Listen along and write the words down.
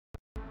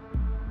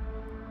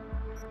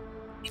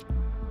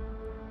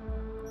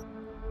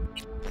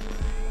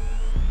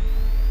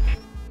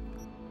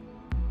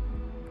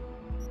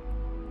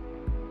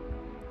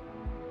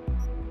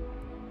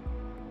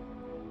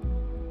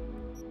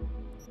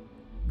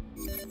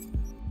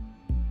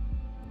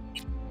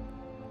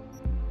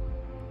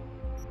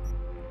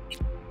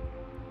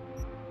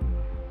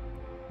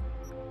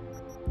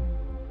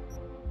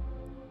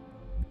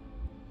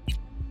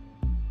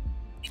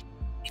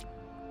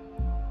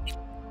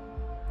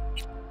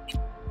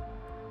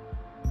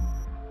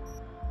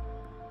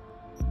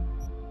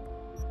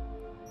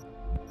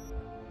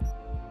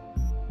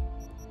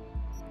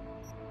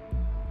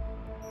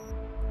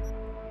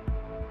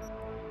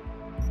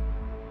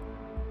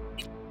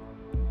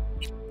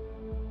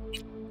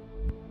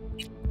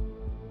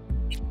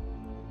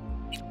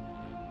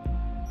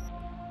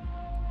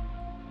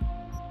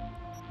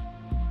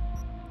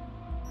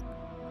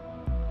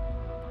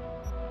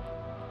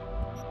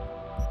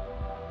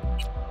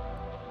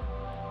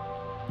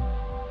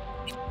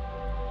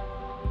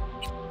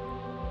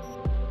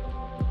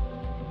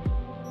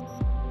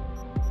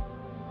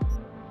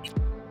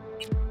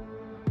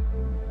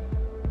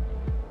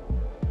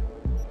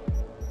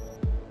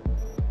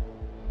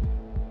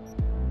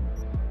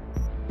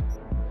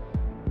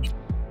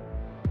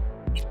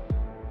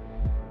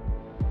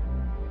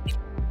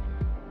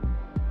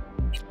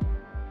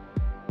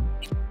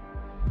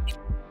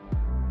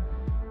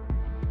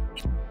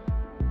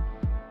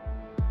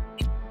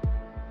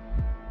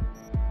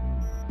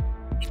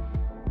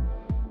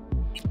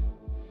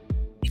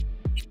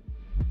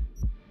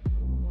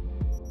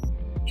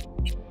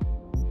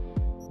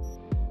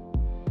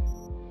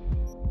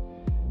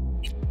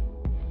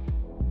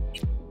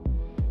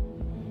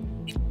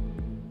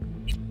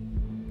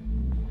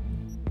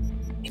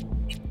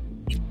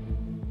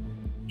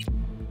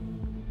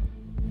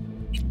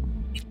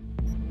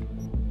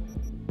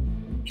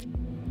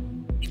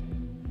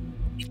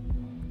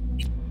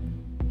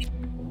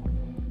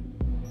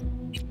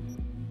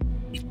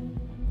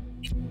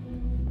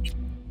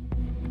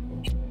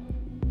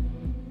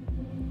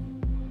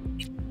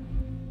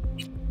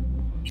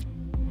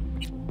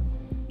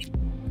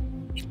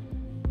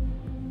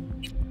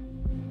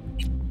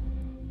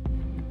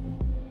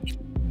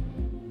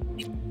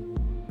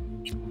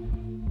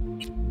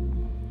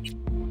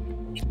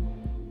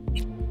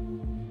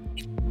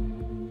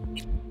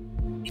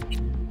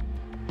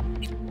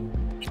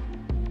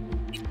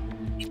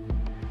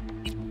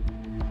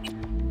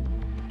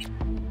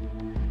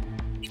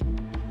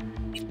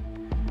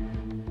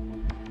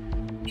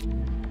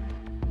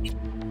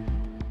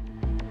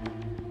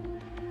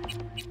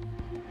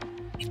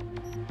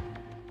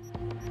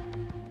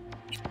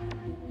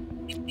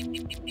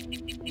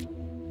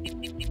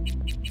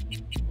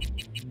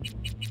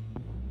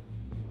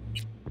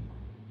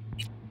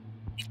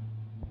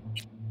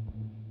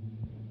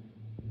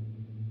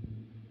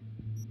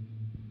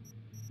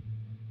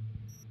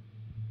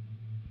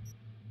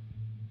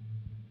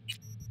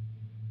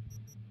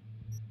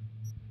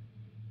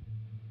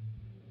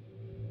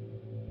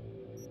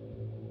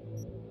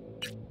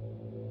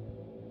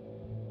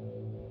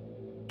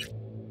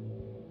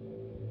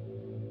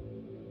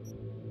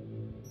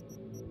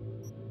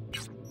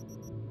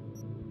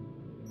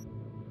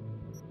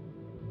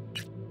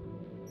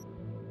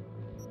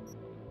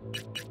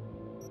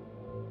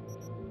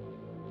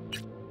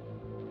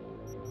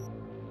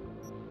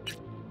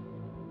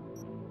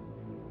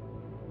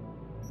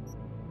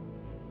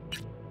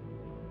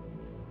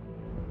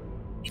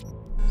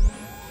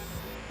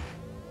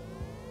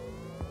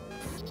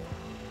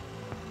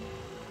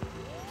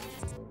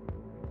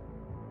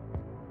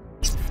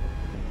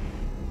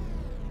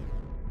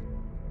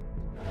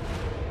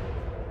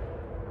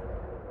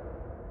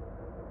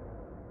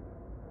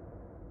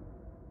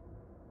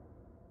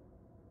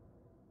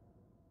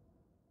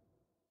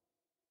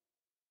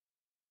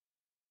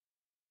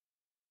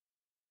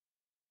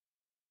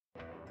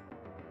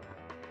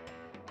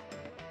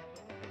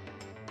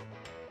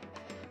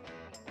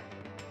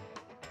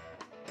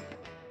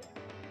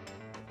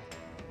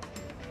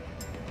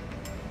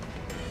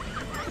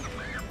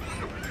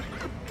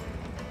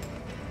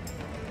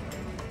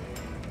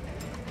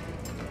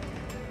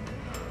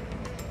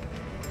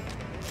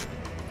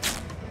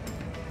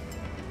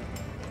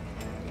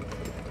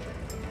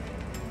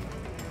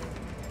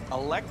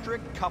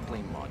Electric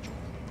coupling module.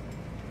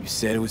 You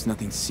said it was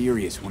nothing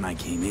serious when I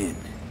came in.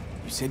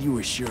 You said you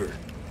were sure.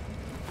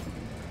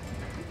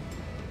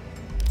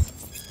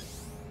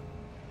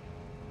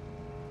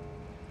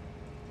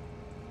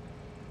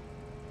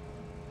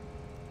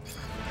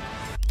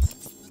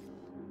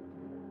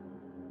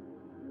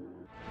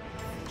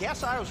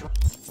 Guess I was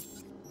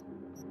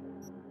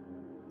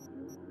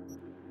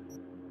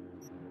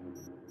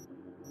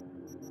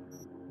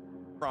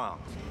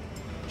wrong.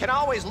 Can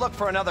always look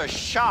for another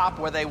shop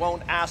where they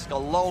won't ask a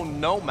lone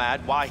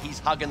nomad why he's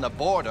hugging the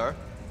border.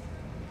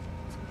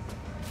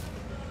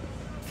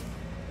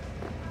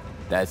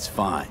 That's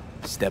fine.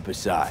 Step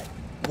aside.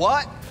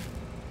 What?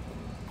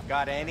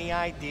 Got any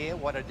idea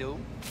what to do?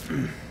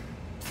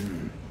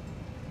 I'm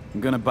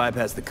gonna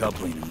bypass the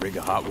coupling and rig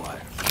a hot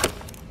wire.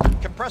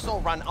 Compressor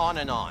will run on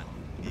and on.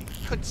 It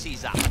could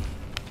seize up.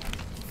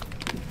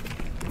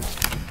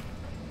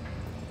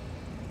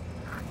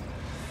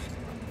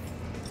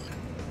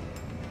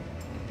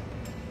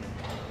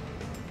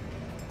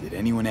 Did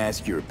anyone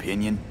ask your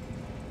opinion?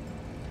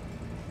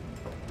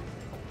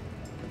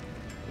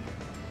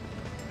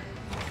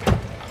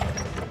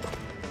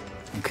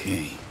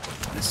 Okay,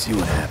 let's see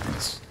what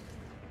happens.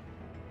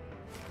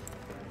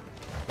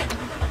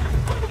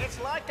 It's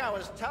like I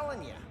was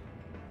telling you.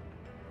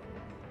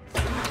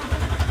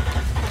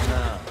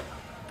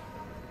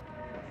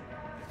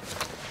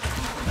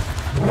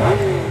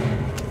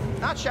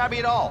 Not shabby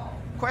at all.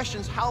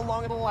 Question's how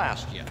long it'll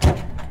last you.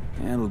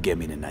 That'll get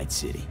me to Night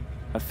City.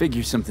 I'll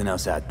figure something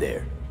else out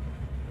there.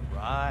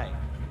 Right.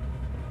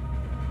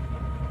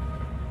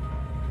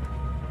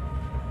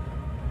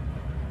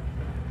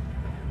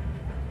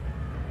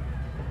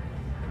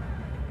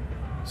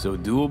 So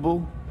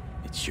doable?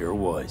 It sure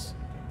was.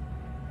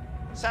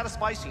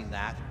 Satisficing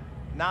that,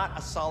 not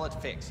a solid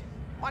fix.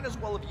 Might as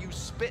well have used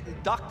spit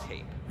and duct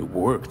tape. It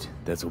worked.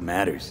 That's what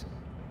matters.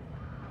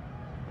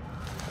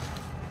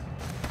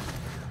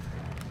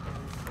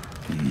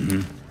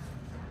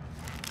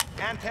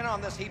 Antenna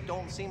on this heap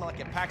don't seem like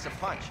it packs a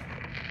punch.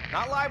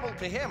 Not liable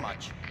to hear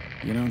much.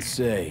 You don't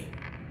say.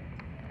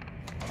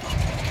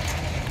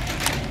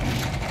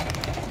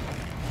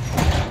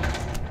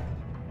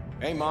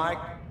 Hey, Mike.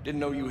 Didn't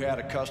know you had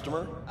a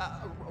customer.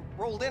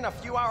 Rolled in a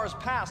few hours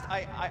past.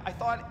 I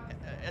thought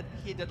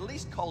he'd at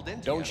least called in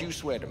to Don't you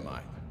sweat it,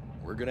 Mike.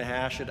 We're gonna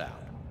hash it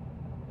out.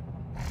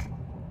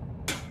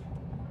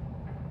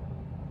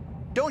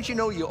 Don't you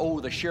know you owe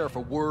the sheriff a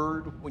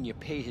word when you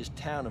pay his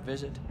town a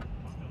visit?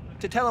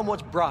 To tell him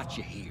what's brought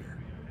you here.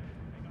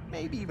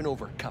 Maybe even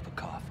over a cup of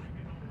coffee.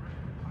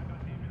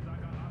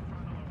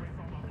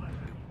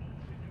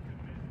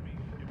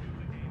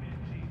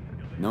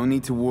 No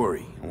need to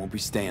worry. I won't be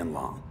staying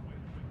long.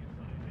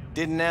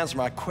 Didn't answer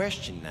my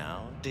question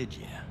now, did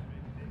you?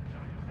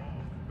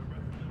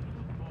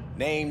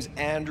 Name's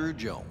Andrew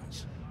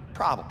Jones.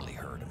 Probably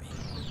heard of me.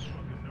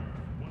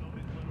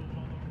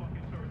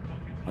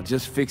 I'll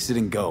just fix it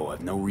and go.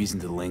 I've no reason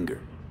to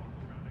linger.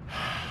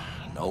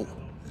 No,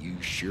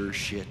 you sure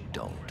shit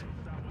don't.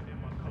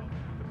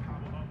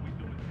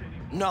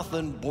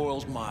 Nothing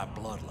boils my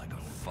blood like a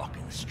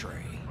fucking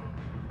stray.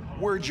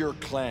 Where'd your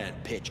clan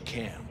pitch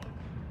camp?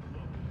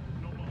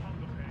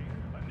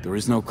 There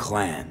is no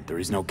clan. There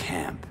is no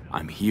camp.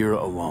 I'm here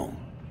alone.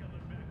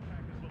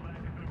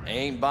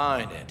 Ain't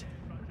buying it.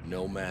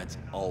 Nomads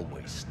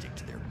always stick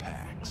to their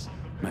packs.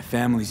 My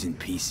family's in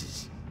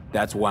pieces.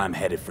 That's why I'm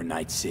headed for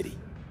Night City.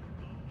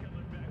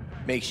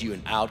 Makes you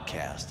an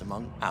outcast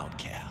among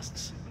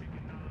outcasts.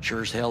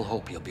 Sure as hell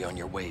hope you'll be on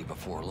your way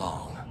before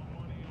long.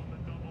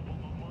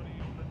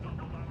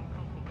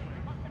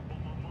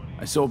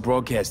 I saw a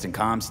broadcasting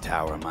comms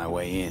tower on my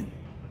way in.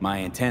 My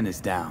antenna's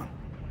down,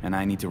 and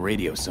I need to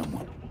radio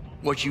someone.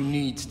 What you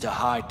need's to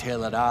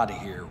hightail it out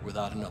of here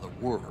without another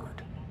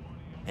word.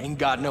 Ain't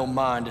got no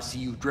mind to see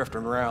you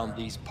drifting around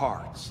these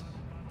parts.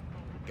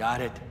 Got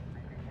it?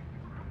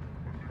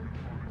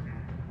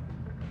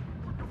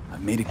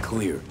 I've made it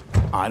clear.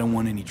 I don't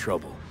want any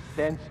trouble.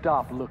 Then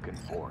stop looking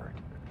for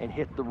it and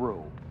hit the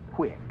road,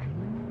 quick.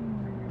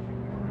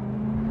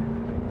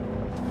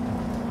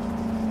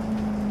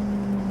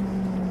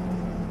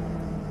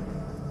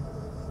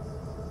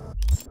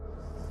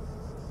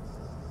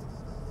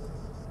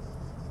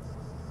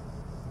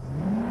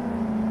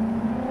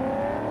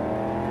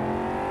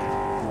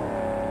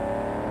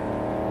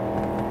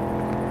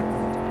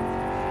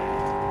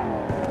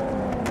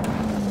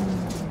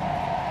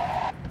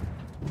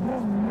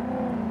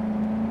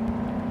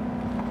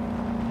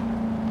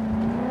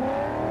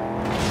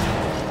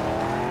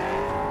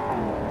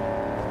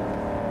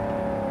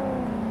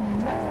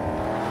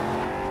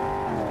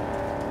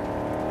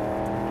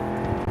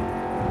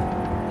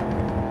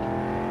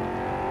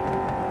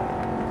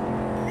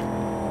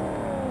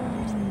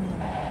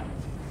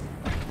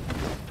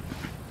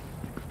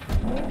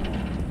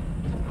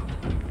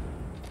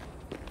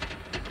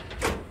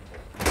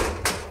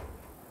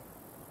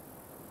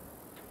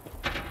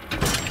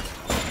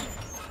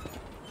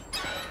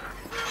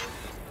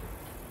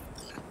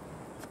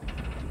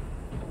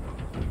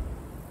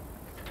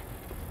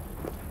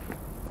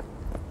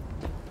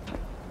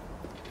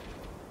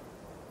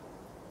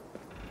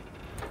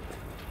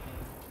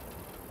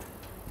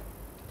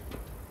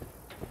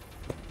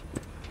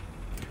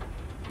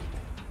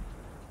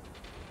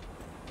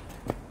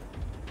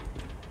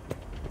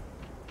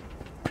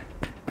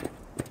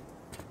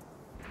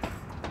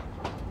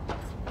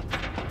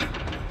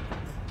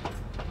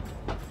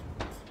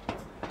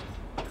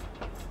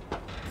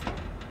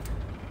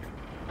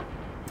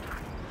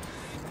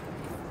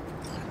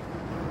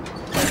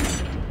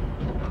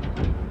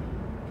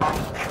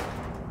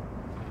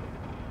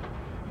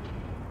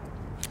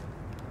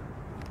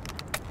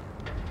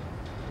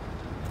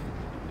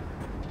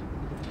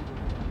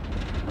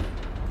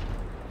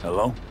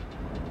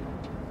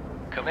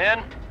 Come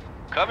in.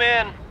 Come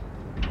in.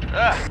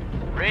 Ah,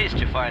 raised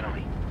you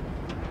finally.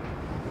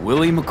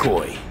 Willie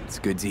McCoy, it's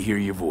good to hear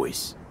your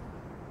voice.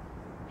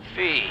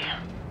 Fee.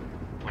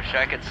 Wish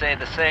I could say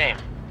the same.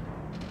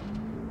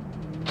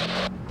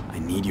 I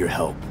need your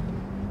help.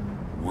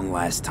 One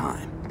last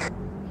time.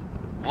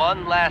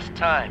 One last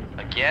time.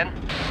 Again?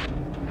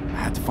 I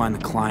have to find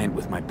the client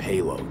with my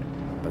payload,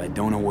 but I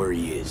don't know where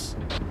he is.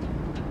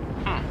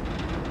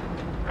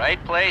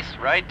 Right place,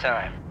 right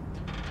time.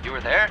 You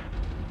were there?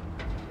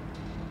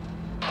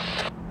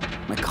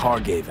 My car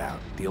gave out,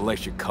 the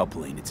electric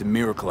coupling. It's a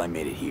miracle I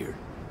made it here.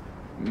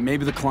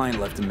 Maybe the client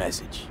left a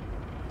message.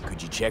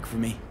 Could you check for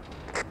me?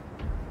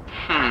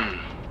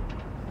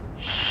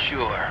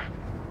 Sure.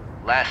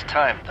 Last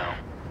time, though.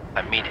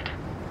 I mean it.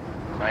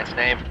 Client's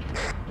name?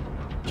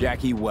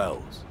 Jackie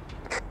Wells.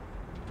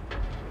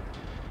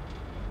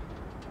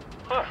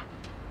 Huh.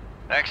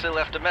 Actually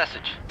left a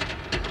message.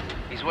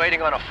 He's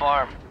waiting on a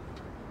farm.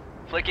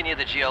 Flicking you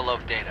the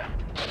geoloc data.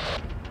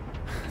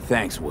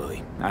 Thanks,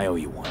 Willie. I owe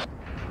you one.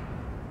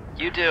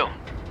 You do.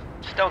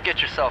 Just don't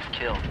get yourself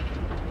killed.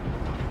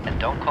 And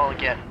don't call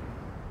again.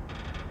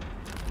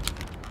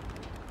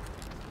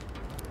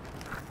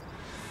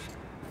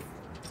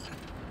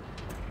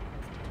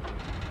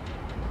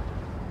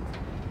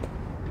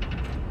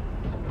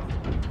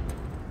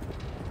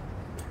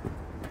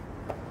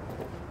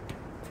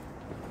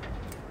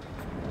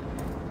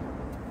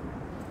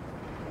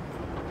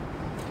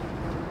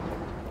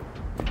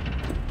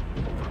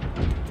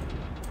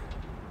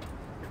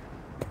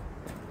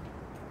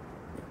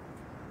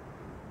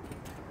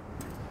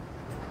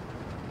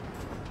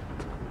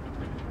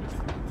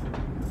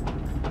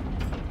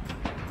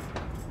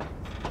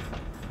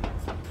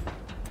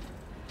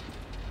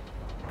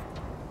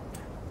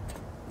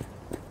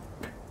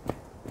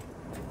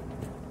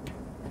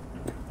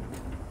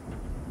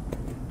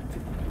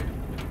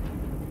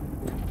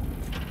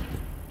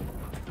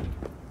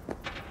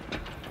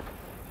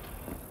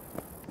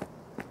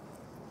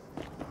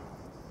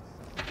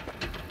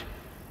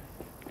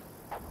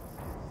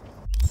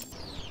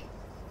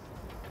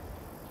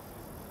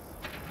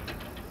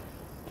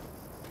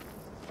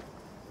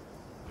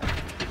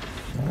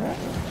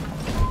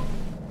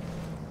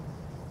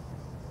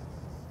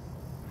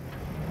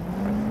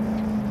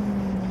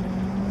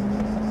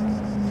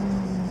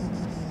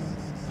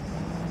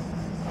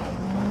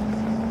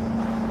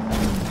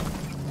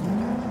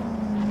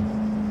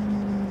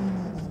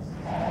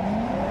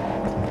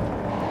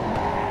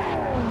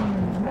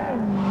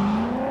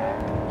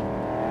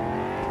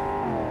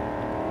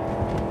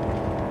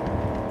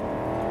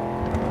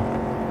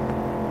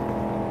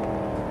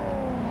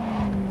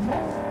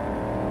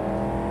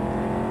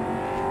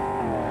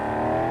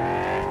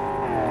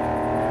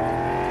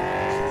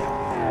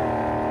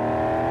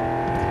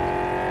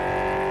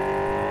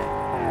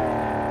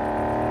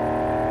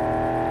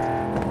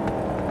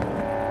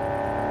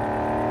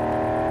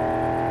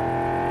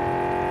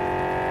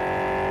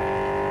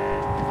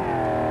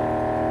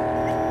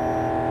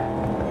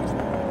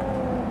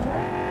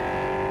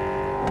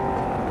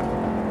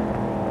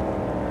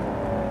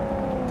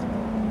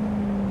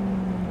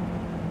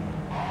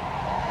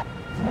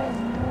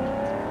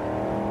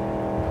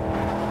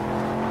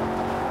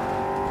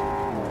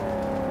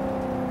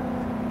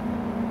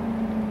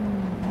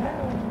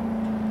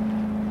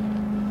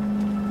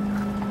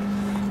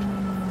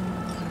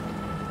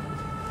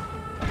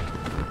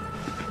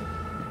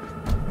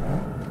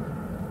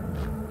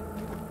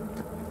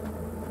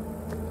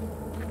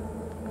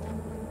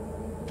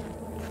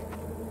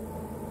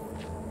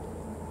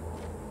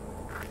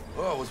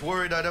 Oh, I was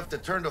worried I'd have to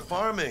turn to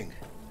farming.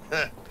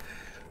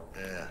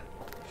 Yeah,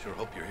 sure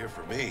hope you're here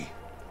for me.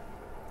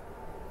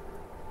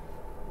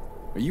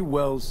 Are you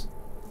Wells?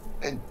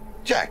 And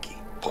Jackie,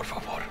 por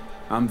favor.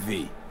 I'm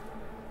V.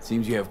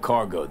 Seems you have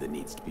cargo that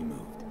needs to be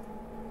moved.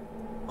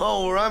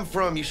 Oh, where I'm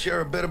from, you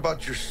share a bit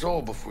about your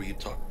soul before you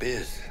talk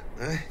biz,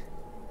 huh?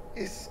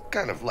 It's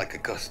kind of like a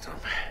custom.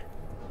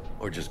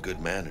 Or just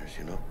good manners,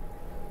 you know?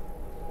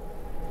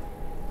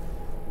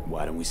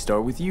 Why don't we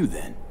start with you,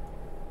 then?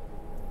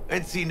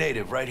 NC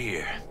native, right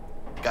here.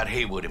 Got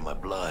Haywood in my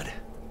blood.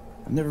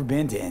 I've never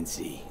been to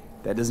NC.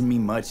 That doesn't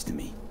mean much to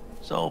me.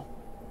 So,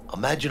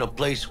 imagine a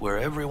place where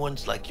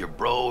everyone's like your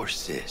bro or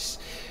sis.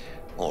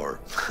 Or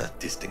a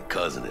distant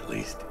cousin, at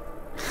least.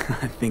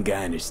 I think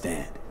I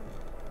understand.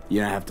 You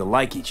don't have to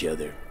like each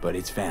other, but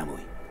it's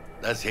family.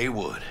 That's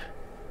Haywood.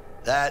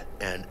 That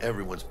and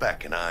everyone's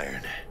back in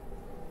iron.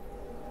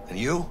 And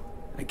you?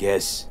 I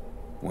guess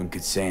one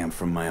could say I'm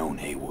from my own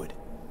Haywood.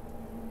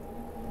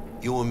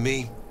 You and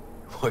me,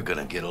 we're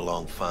gonna get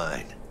along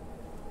fine.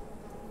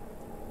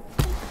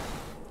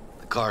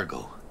 The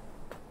cargo.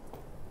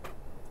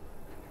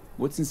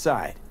 What's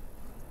inside?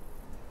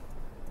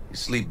 You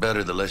sleep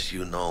better the less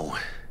you know.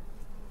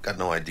 Got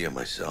no idea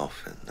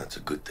myself, and that's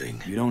a good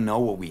thing. You don't know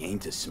what we aim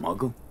to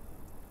smuggle?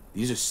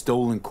 These are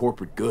stolen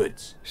corporate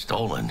goods.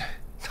 Stolen?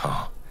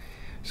 No.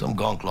 Some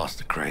gonk lost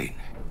the crate.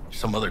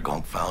 Some other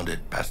gonk found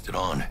it, passed it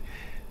on.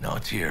 Now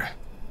it's here.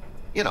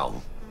 You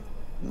know,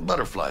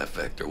 Butterfly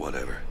effect or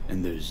whatever.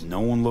 And there's no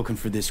one looking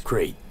for this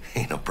crate.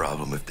 Ain't a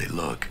problem if they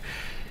look.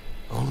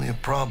 Only a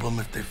problem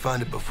if they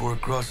find it before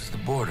it crosses the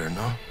border,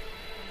 no?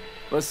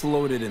 Let's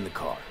load it in the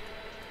car.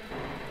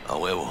 A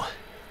huevo.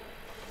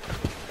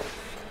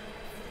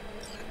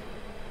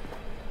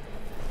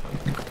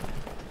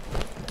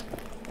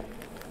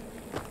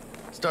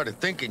 Started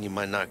thinking you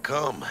might not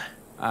come.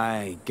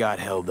 I got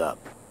held up.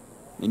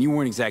 And you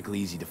weren't exactly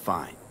easy to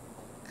find.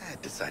 I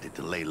decided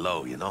to lay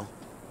low, you know?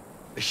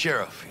 The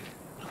sheriff,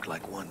 he looked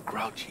like one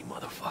grouchy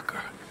motherfucker.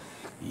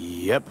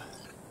 Yep.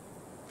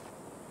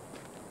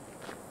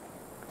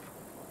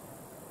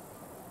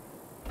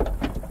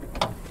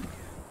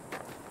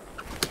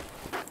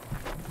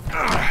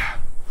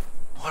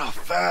 What a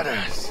fat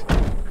ass.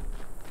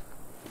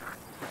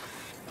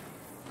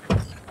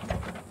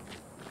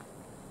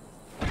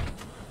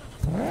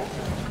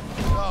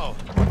 So,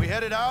 we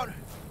headed out?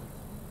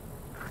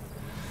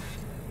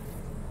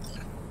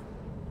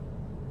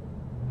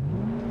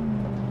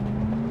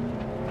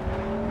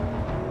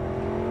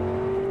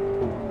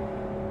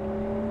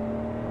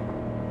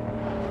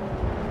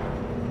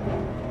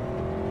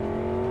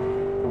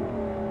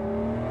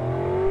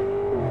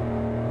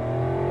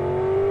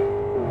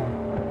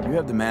 You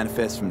have the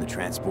manifest from the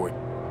transport?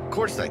 Of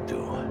course I do.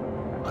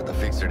 But the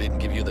fixer didn't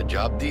give you the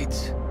job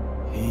deeds?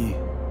 He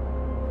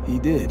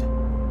did.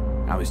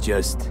 I was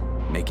just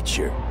making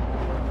sure.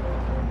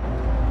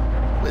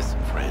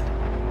 Listen,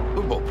 friend.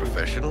 We're both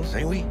professionals,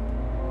 ain't we?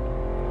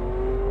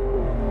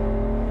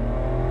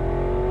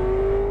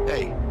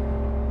 Hey,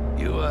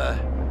 you,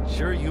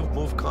 sure you've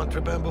moved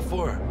contraband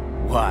before?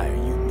 Why, are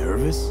you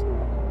nervous?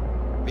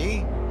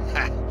 Me?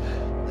 Ha!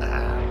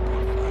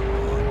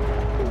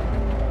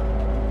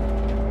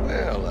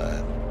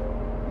 Well,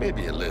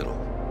 maybe a little.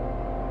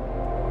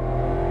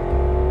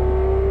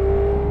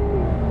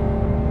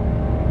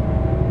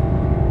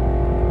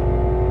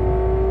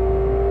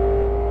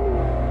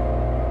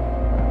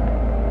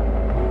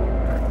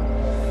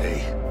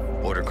 Hey,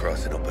 border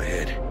crossing up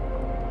ahead.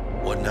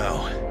 What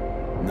now?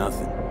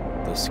 Nothing.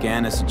 They'll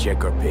scan us and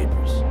check our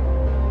papers.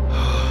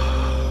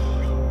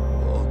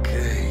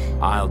 Okay.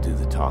 I'll do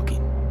the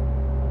talking.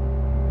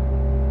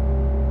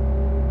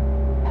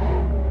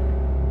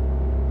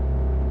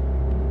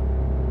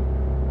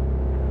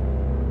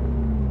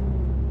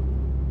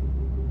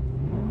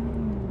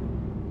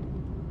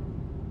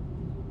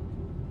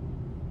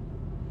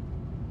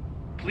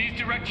 Please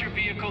direct your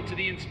vehicle to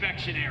the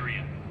inspection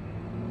area.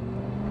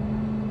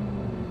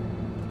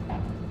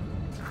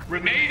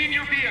 Remain in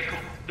your vehicle.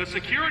 The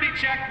security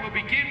check will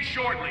begin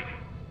shortly.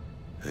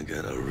 I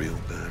got a real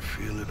bad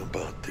feeling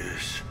about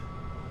this.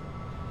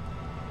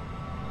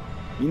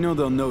 You know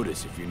they'll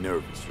notice if you're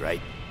nervous,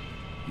 right?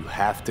 You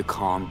have to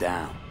calm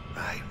down.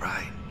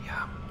 Right,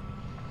 yeah.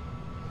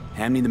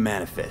 Hand me the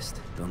manifest.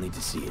 They'll need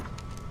to see it.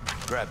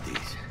 Grab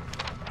these.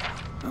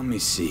 Let me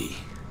see.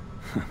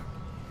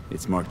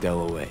 It's marked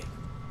LOA.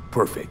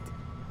 Perfect.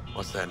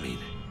 What's that mean?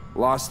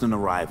 Lost on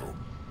arrival.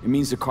 It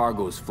means the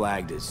cargo is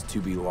flagged as to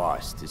be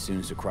lost as soon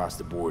as across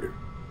the border.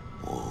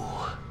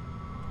 Oh,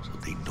 so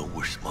they know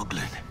we're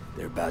smuggling.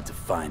 They're about to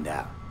find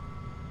out.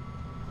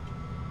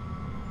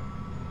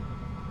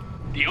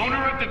 The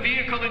owner of the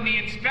vehicle in the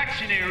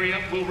inspection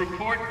area will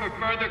report for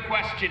further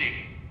questioning.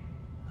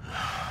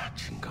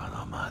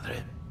 Chingada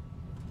madre.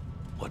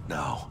 What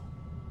now?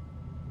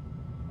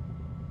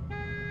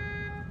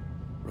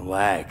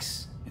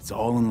 Relax. It's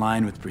all in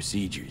line with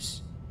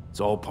procedures. It's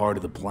all part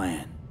of the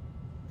plan.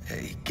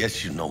 Hey,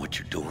 guess you know what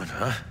you're doing,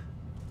 huh?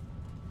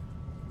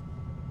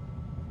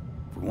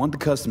 If we want the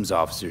customs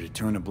officer to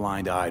turn a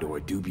blind eye to our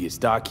dubious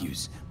dock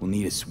use, we'll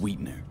need a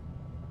sweetener.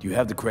 Do you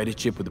have the credit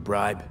chip with the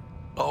bribe?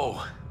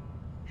 Oh,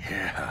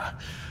 yeah.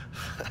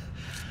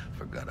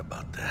 Forgot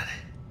about that.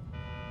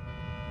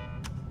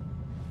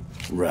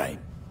 Right.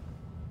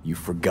 You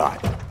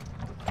forgot.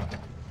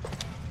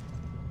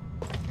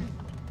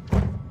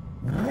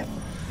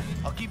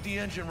 I'll keep the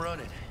engine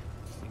running,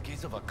 in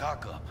case of a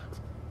cock-up.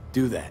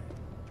 Do that.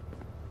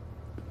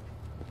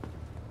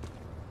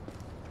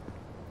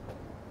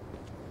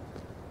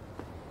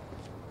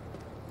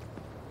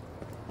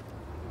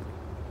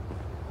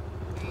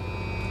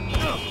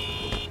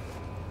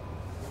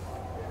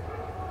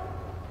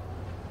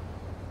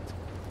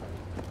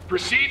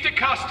 Proceed to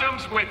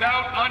customs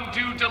without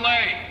undue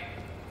delay.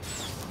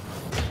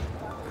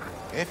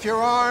 If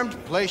you're armed,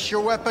 place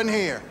your weapon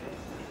here.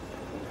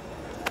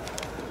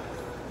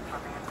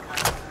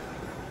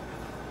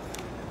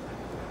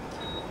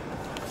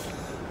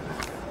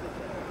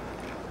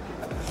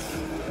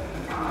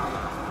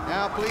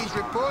 Now please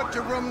report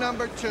to room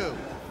number 2.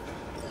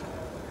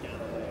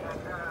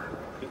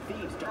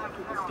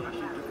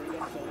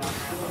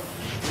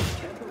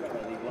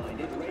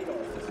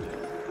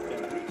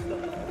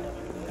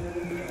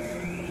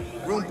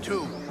 Room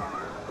 2.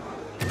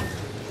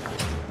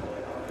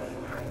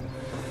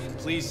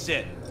 Please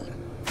sit.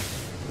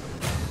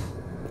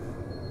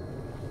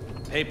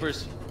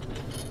 Papers?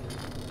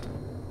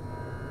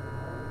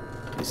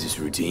 Is this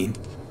routine?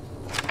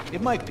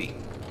 It might be.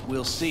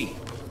 We'll see.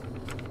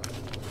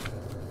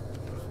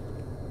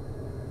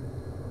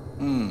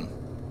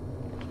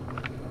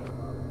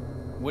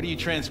 What are you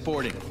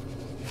transporting?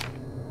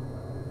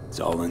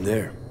 It's all in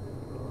there.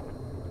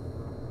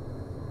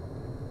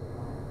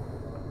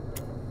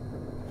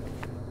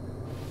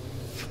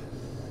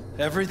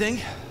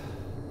 Everything?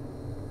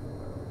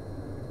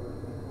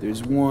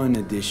 There's one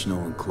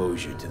additional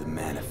enclosure to the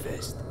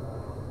manifest.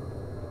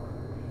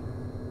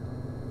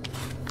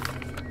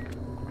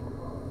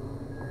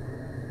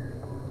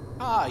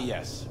 Ah,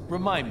 yes.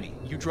 Remind me,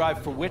 you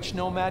drive for which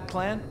Nomad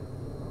clan?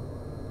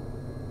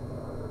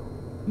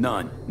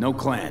 None. No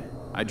clan.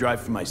 I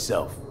drive for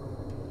myself.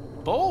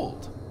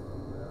 Bold.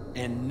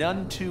 And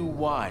none too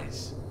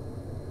wise.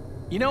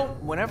 You know,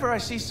 whenever I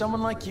see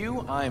someone like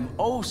you, I'm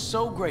oh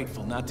so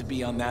grateful not to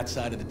be on that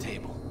side of the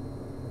table.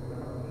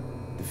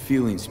 The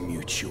feeling's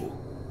mutual.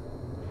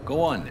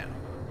 Go on now.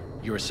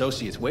 Your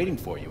associate's waiting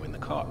for you in the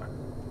car.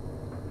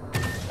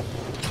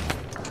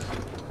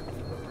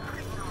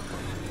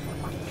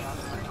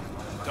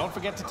 Don't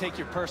forget to take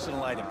your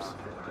personal items.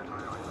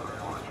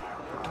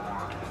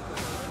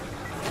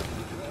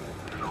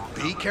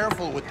 Be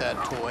careful with that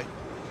toy.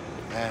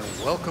 And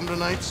welcome to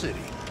Night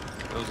City.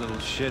 Those little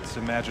shits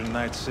imagine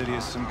Night City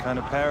as some kind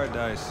of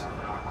paradise.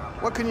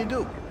 What can you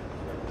do?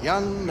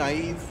 Young,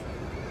 naive,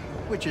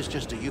 which is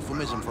just a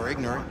euphemism for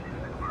ignorant.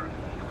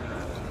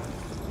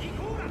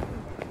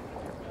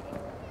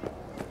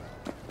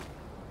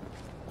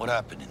 What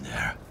happened in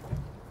there?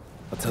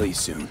 I'll tell you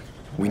soon.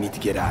 We need to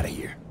get out of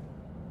here.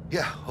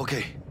 Yeah,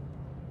 okay.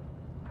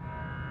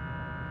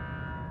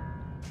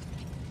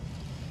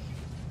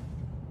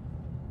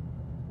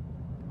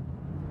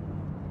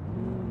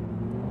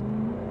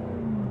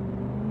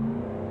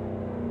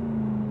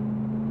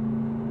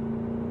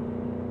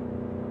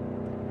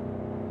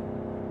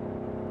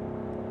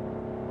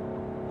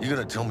 You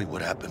gonna tell me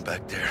what happened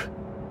back there?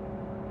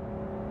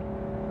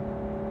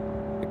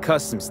 The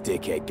customs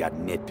dickhead got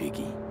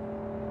nitpicky.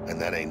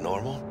 And that ain't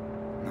normal?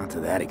 Not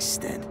to that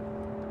extent.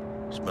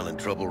 Smelling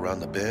trouble around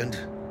the bend?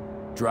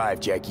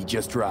 Drive, Jackie,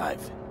 just drive.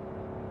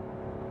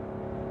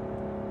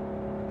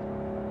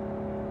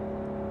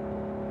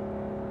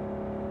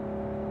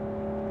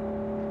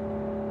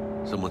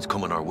 Someone's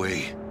coming our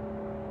way.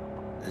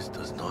 This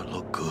does not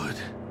look good.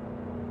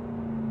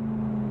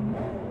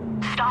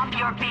 Stop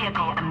your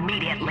vehicle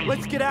immediately.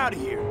 Let's get out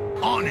of here.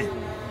 On it!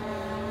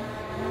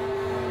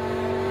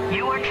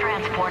 You are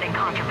transporting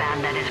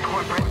contraband that is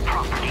corporate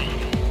property.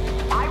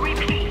 I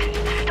repeat,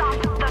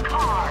 stop the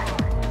car.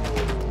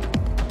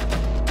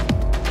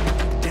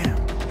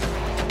 Damn.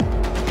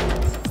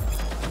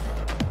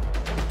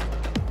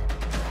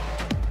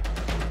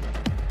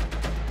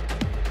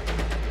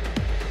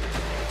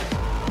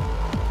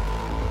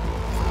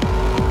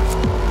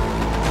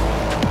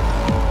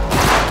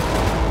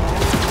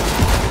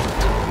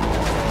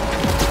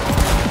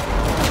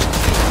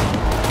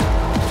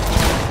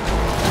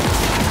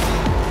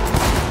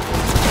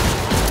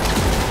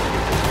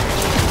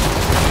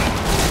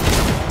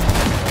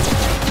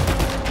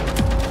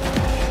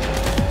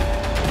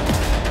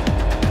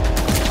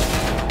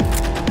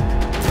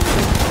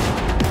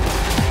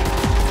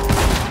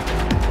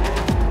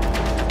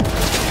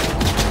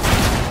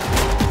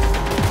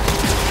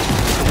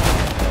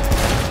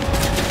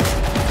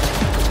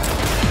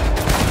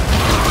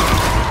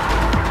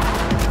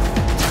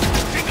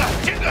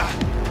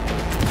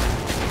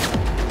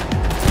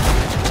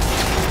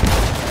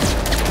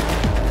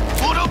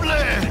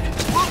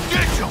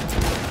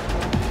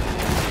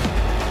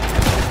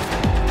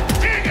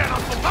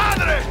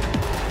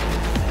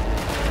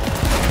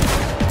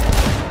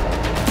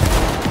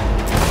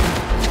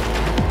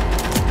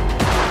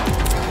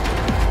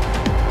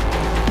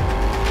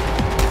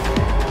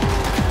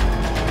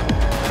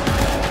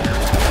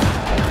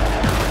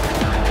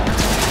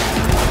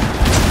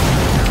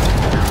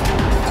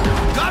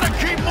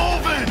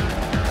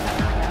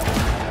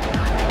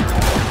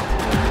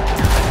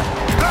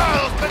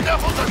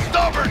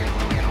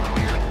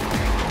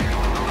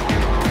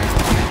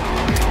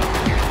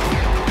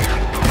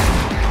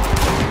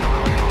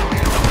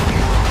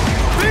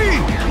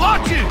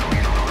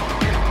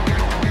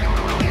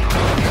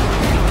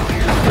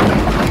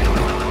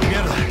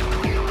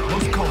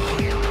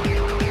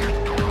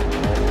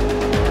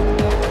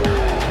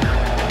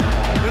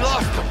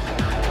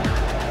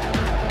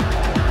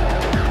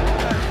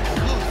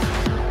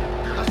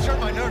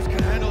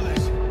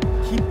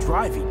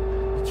 driving.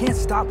 You can't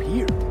stop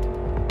here.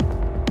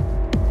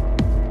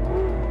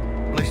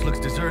 Place looks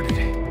deserted.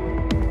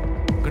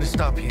 I'm gonna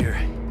stop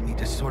here. Need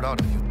to sort out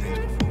a few things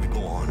before we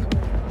go on.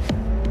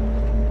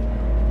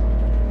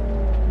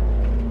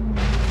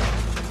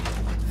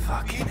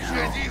 Fucking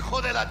hell.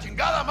 ¡Hijo de la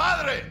chingada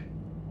madre!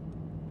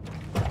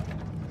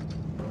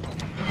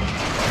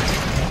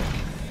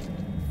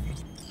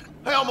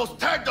 I almost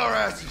tagged our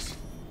asses.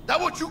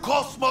 That what you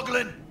call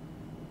smuggling?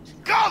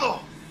 Chingado!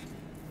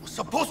 Was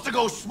supposed to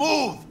go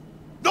smooth.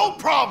 No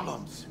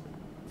problems.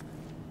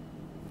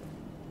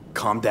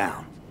 Calm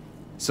down.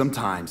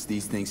 Sometimes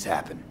these things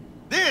happen.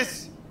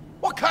 This?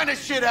 What kind of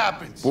shit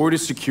happens? Border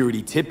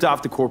security tipped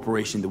off the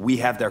corporation that we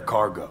have their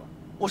cargo.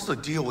 What's the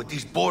deal with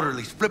these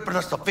borderlies flipping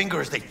us the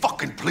finger as they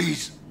fucking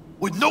please?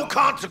 With no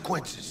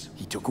consequences?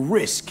 He took a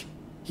risk.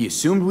 He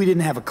assumed we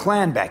didn't have a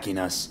clan backing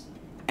us,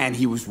 and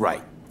he was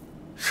right.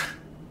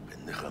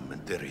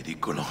 Pendejamente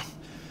ridículo.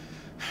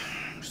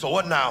 So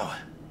what now?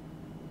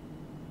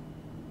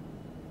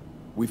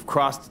 We've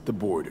crossed the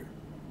border.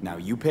 Now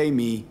you pay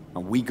me,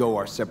 and we go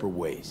our separate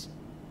ways.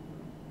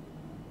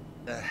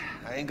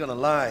 I ain't gonna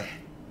lie.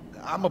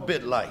 I'm a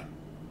bit light.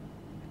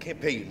 I can't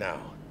pay you now.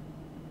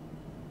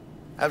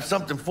 I have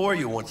something for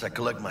you once I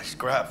collect my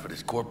scrap for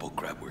this corporal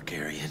crap we're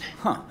carrying.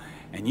 Huh.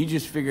 And you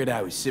just figured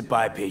I would sit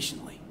by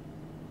patiently.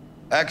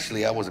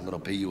 Actually, I wasn't gonna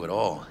pay you at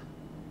all.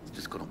 I was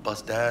just gonna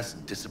bust ass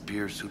and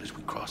disappear as soon as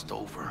we crossed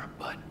over,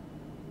 but...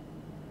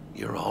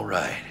 you're all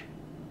right.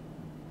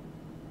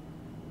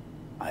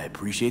 I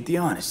appreciate the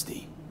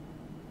honesty.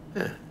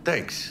 Yeah,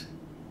 thanks.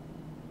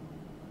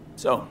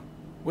 So,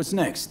 what's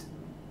next?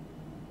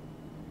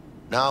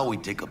 Now we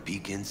take a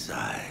peek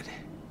inside.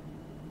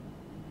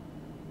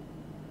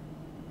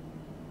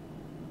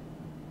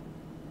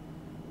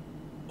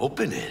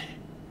 Open it.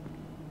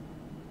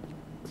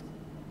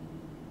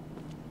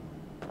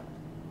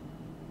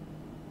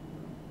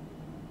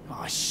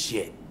 Aw,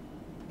 shit.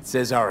 It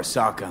says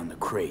Arasaka on the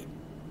crate.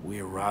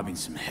 We are robbing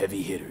some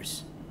heavy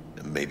hitters.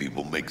 And maybe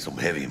we'll make some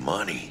heavy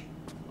money.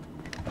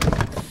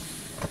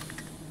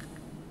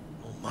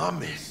 Oh,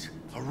 mames.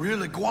 A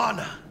real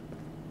iguana.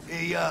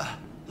 A,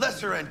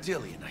 lesser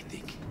Antillean, I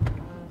think.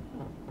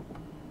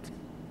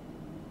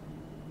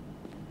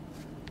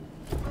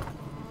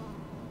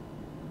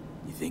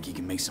 You think you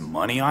can make some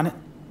money on it?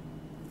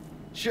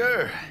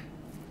 Sure.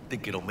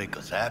 Think it'll make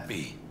us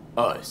happy.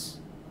 Us?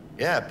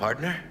 Yeah,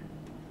 partner.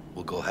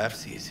 We'll go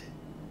halfsies.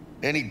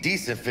 Any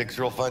decent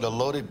fixer will find a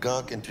loaded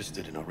gonk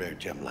interested in a rare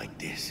gem like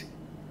this.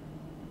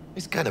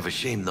 It's kind of a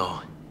shame,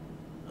 though.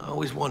 I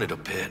always wanted a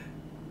pet.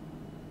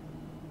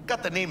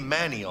 Got the name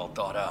Manny all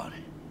thought out.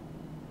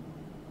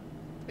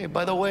 Hey,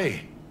 by the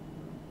way,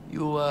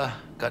 you,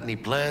 got any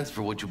plans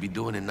for what you'll be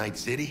doing in Night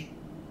City?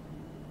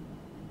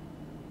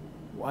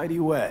 Why do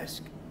you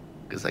ask?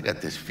 Because I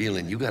got this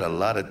feeling you got a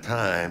lot of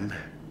time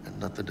and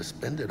nothing to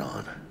spend it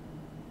on.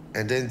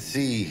 And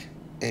NC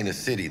ain't a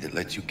city that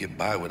lets you get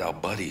by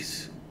without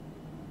buddies.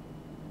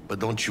 But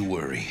don't you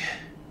worry.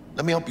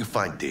 Let me help you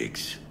find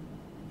digs.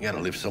 You gotta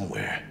live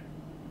somewhere.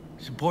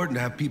 It's important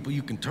to have people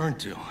you can turn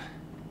to.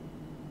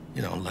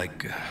 You know,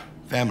 like,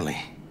 family.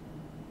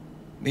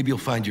 Maybe you'll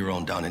find your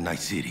own down in Night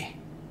City.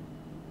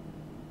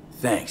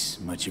 Thanks,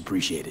 much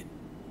appreciated.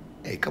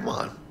 Hey, come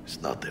on.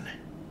 It's nothing.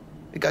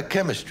 We got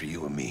chemistry,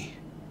 you and me.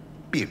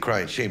 Be a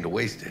crying shame to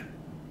waste it.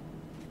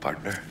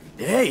 Partner.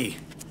 Hey!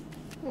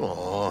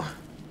 Aw,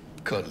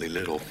 cuddly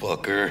little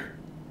fucker.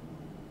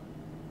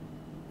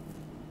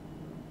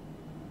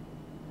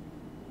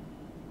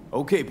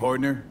 Okay,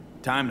 partner.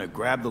 Time to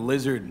grab the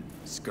lizard and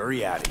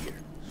scurry out of here.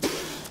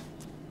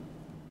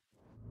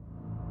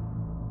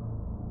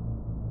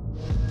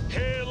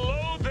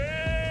 Hello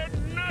there,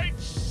 Night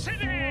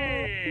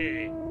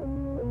City!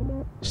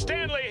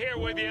 Stanley here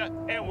with you,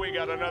 and we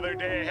got another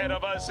day ahead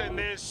of us in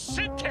this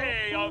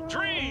city of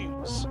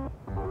dreams.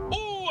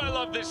 Ooh, I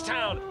love this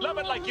town. Love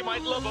it like you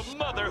might love a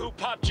mother who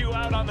popped you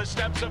out on the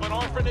steps of an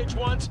orphanage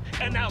once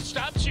and now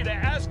stops you to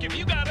ask if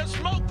you got a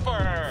smoke for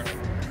her.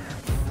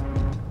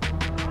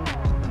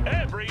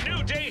 Every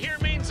new day here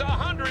means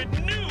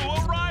 100 new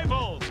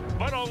arrivals,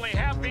 but only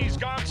half these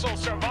gonks will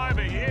survive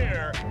a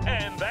year,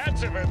 and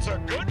that's if it's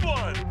a good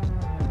one.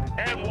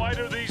 And why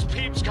do these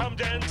peeps come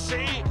to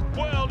NC?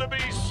 Well, to be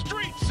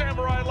street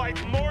samurai like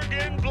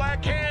Morgan,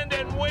 Blackhand,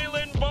 and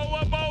Waylon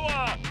Boa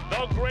Boa.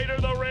 The greater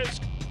the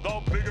risk,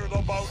 the bigger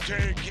the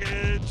bounty,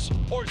 kids.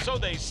 Or so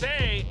they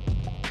say.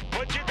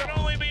 But you can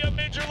only be a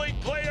Major League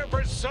player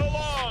for so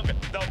long.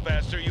 The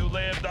faster you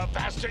live, the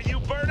faster you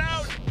burn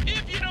out.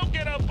 If you don't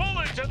get a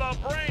bullet to the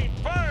brain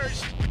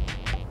first.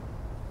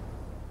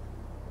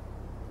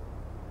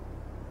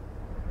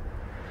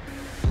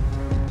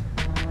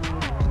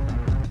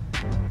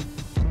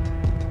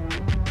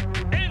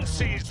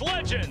 NC's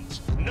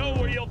legends. Know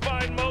where you'll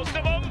find most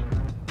of them?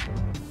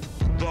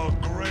 The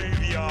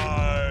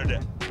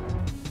graveyard.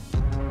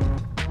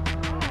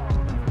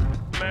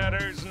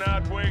 Matters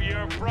not where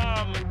you're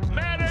from.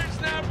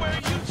 Matters not where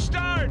you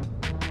start.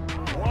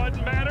 What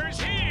matters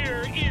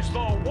here is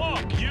the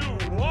walk you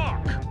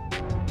walk.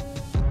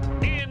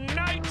 In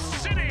Night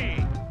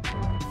City.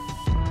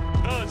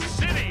 The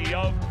city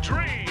of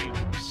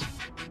dreams.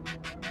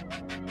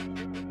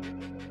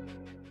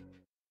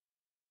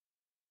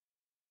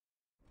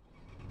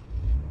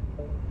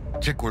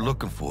 Chick we're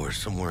looking for is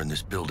somewhere in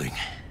this building.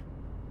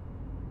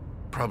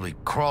 Probably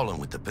crawling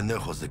with the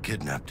pendejos that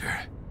kidnapped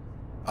her.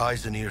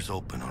 Eyes and ears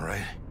open, all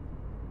right?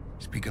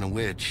 Speaking of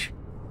which,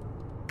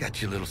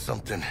 got you a little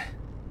something.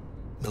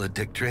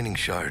 Militech training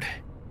shard.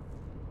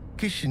 In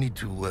case you need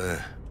to,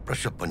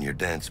 brush up on your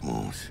dance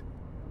moves.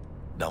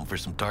 Down for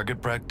some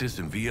target practice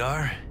in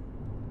VR?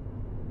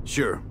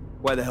 Sure.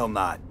 Why the hell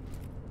not?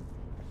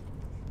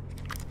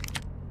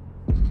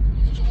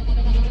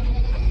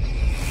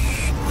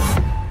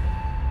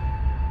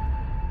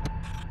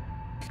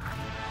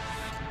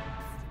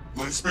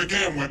 Let's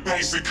begin with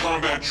basic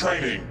combat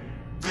training.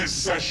 This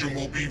session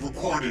will be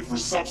recorded for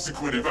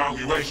subsequent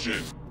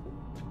evaluation.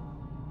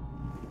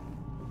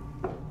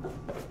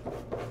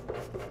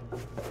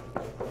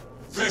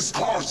 This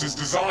course is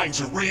designed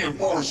to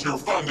reinforce your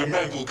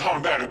fundamental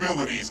combat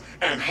abilities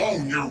and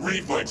hone your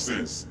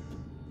reflexes.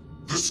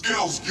 The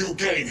skills you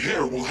gain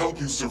here will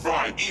help you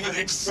survive, even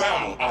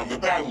excel on the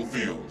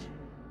battlefield.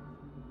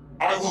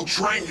 I will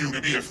train you to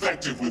be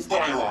effective with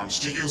firearms,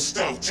 to use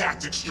stealth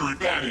tactics to your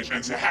advantage,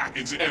 and to hack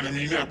into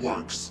enemy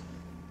networks.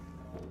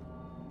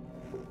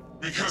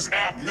 Because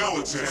at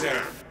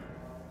Militech...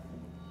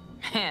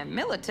 Man,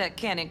 Militech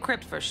can't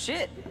encrypt for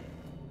shit.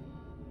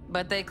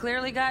 But they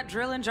clearly got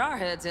drill and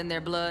jarheads in their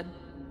blood.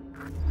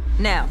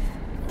 Now,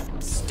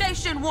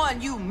 Station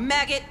 1, you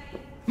maggot!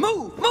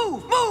 Move,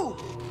 move,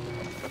 move!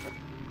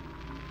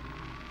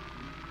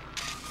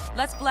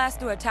 Let's blast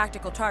through a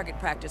tactical target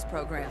practice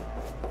program.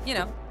 You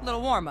know, a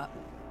little warm-up.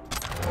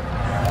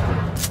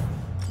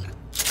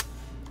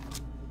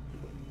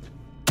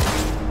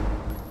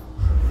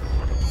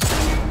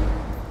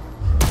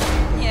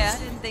 Yeah, I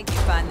didn't think you'd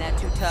find that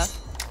too tough.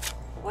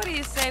 What do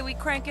you say we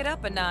crank it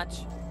up a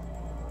notch?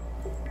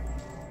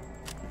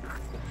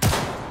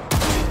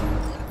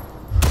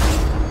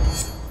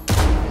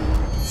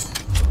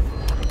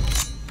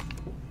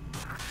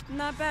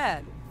 Not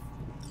bad.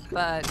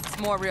 But it's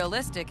more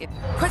realistic if...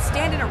 Quit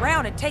standing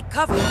around and take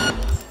cover!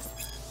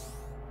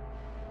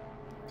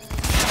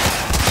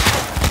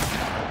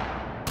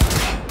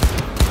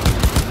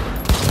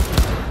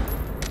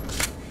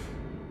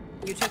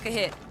 You took a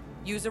hit.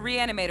 Use a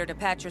reanimator to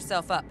patch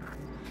yourself up.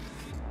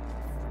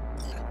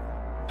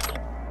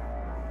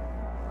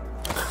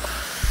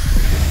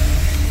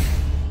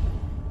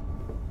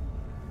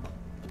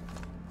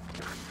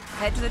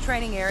 Head to the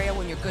training area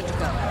when you're good to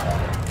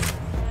go.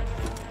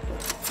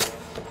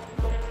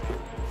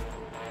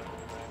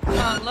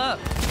 Oh, look.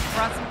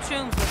 Brought some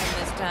chooms with him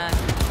this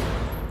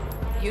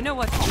time. You know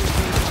what to do,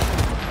 dude.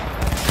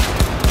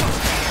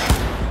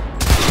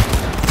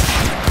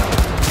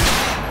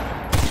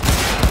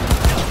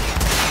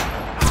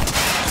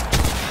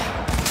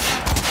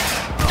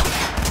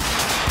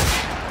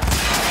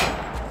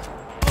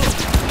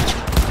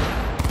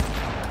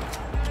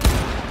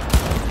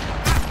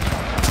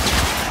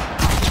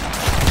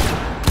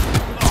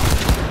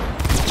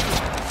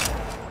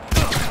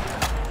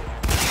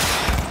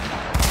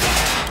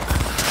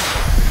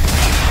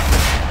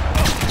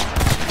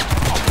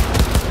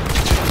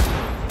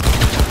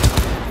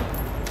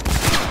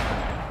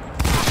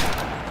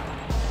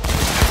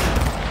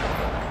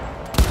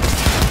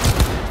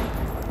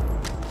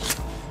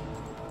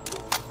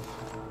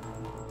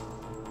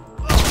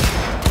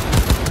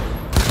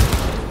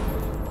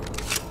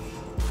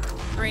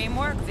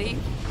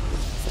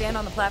 Stand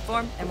on the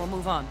platform, and we'll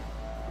move on.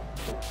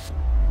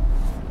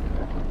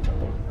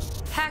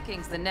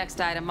 Hacking's the next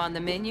item on the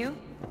menu.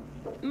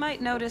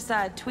 Might notice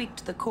I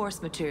tweaked the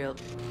course material.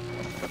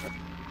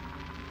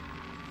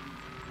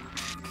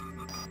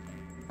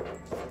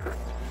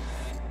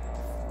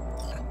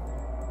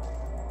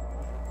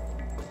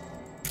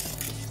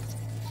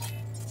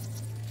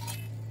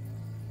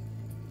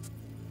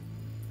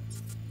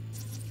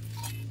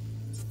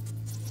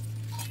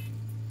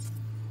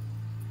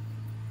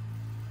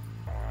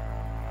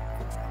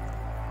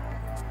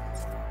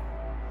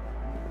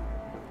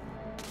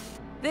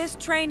 This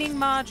training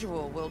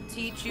module will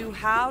teach you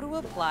how to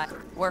apply...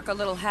 Work a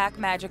little hack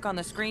magic on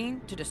the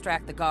screen to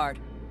distract the guard.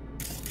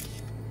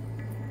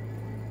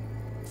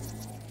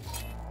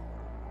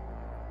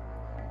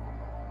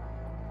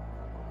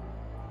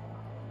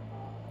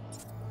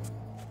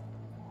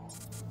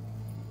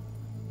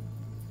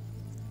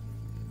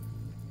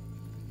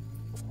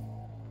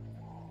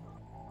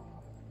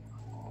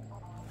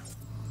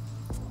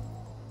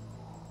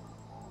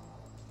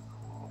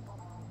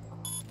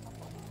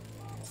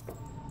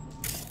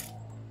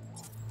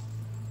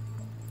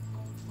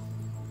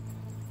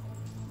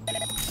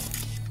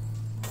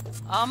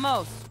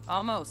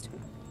 Almost.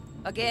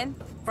 Again,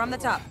 from the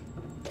top.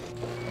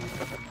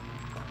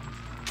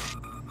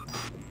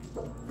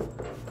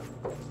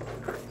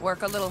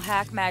 Work a little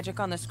hack magic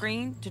on the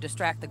screen to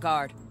distract the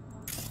guard.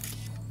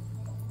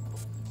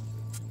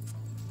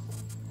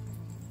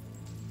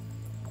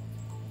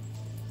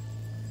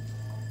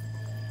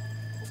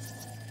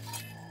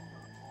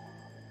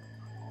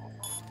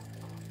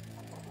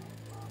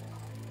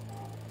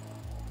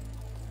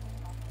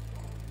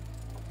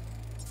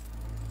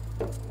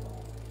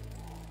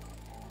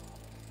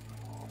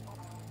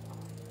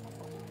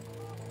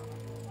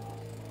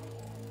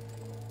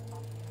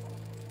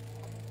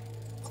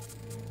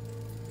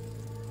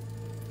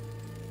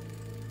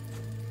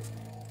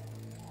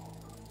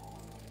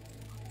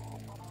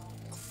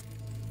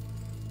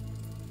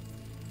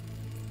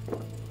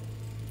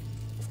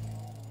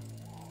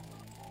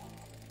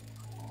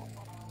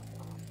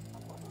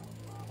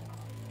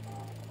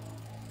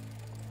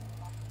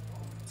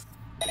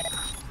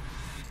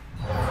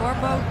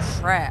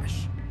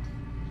 Trash.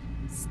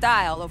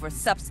 Style over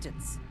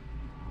substance.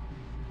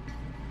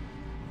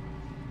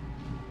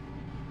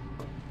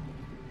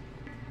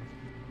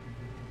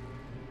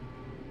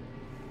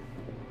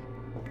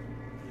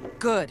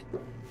 Good.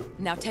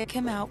 Now take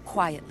him out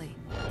quietly.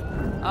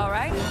 All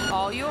right,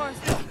 all yours.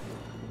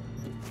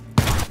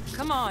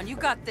 Come on, you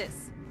got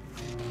this.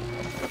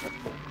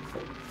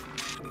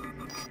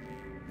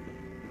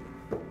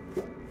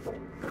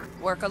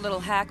 Work a little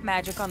hack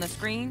magic on the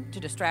screen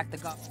to distract the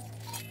goblin.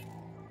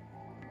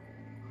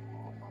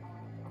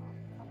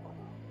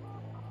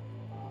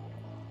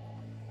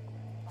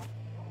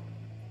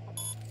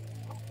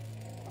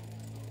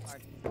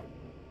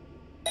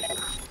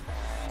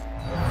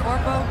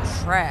 Corpo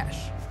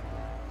trash.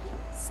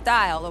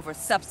 Style over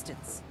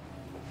substance.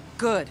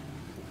 Good.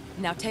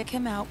 Now take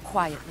him out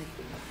quietly.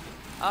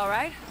 All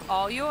right,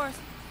 all yours.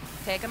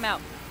 Take him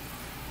out.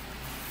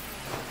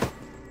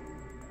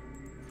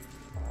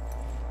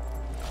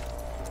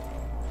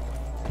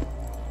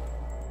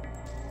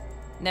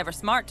 Never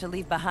smart to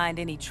leave behind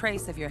any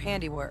trace of your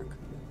handiwork.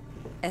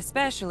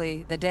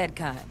 Especially the dead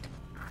kind.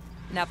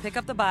 Now pick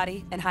up the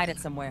body and hide it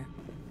somewhere.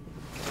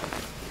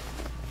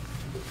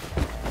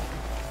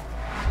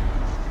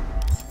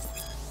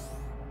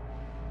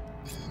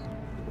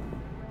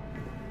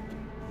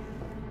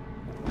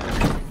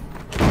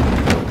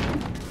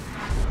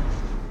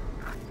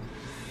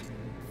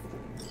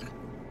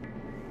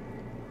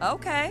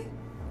 Okay.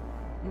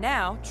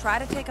 Now, try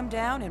to take him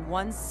down in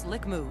one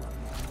slick move.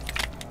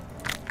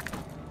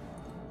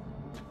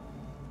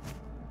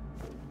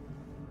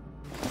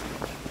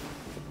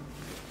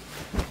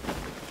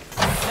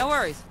 No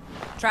worries.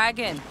 Try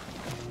again.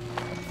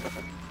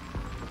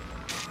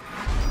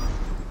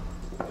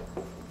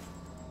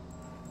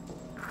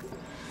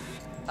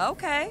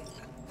 Okay.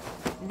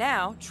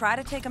 Now, try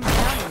to take him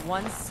down in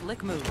one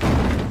slick move.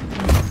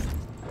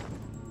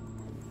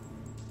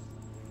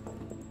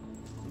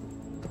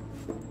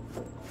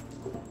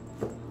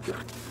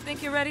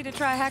 Think you're ready to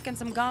try hacking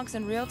some gonks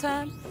in real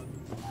time?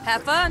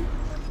 Have fun!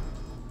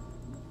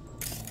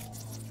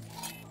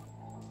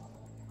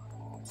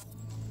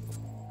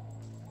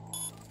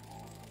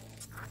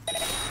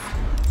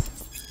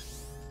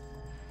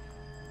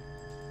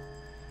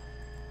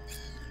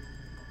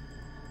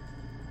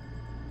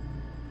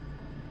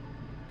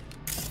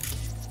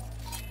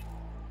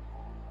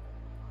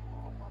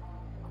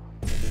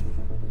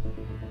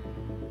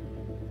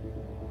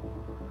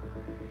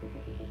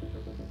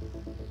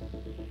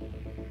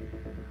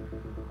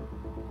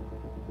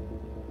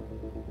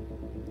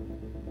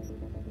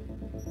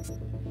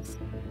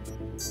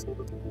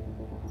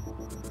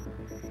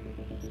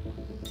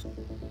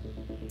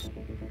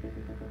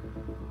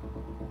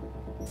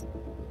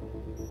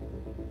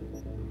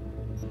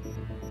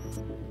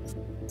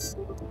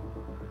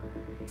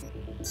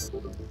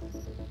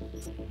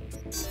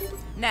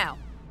 Now,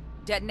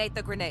 detonate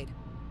the grenade.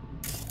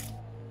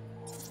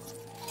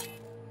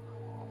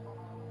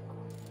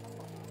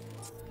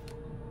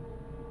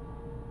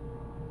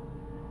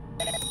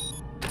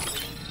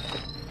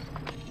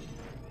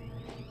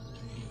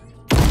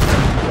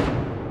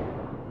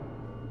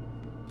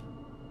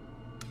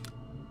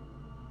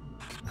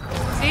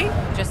 See?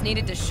 Just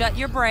needed to shut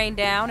your brain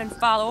down and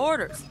follow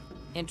orders,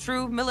 in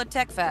true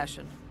Militech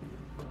fashion.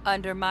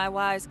 Under my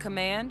wise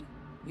command,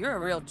 you're a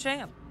real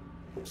champ.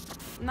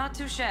 Not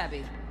too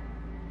shabby.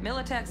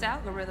 Militech's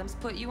algorithms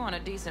put you on a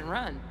decent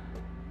run.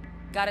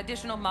 Got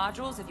additional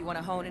modules if you want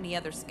to hone any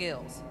other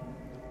skills.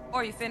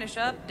 Or you finish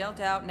up,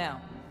 Delta out now.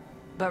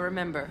 But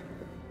remember,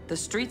 the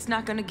street's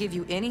not gonna give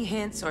you any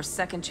hints or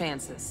second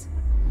chances.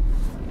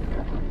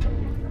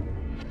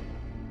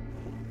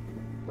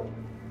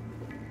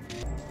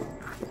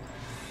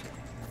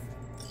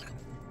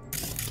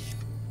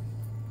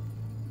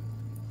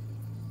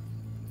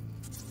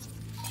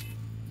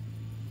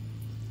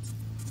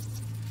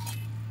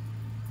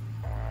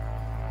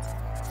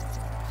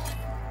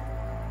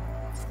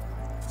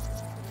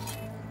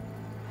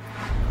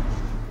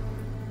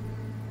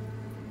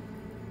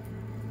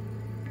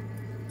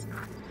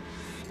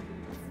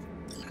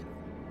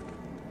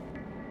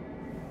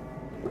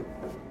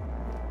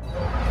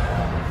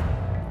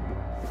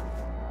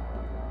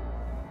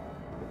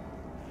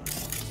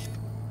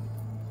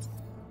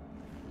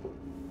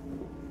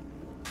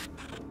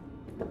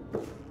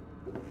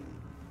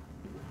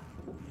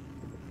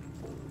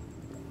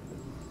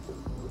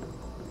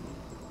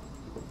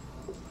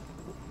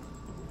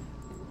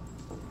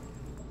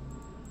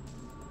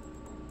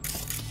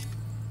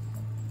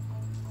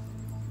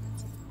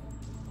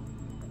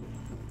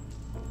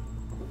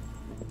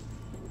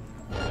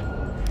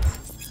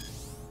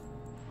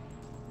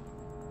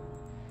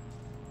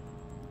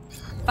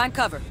 Find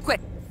cover,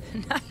 quick.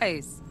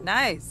 Nice,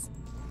 nice.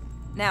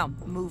 Now,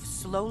 move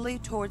slowly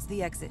towards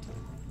the exit.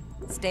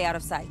 Stay out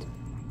of sight.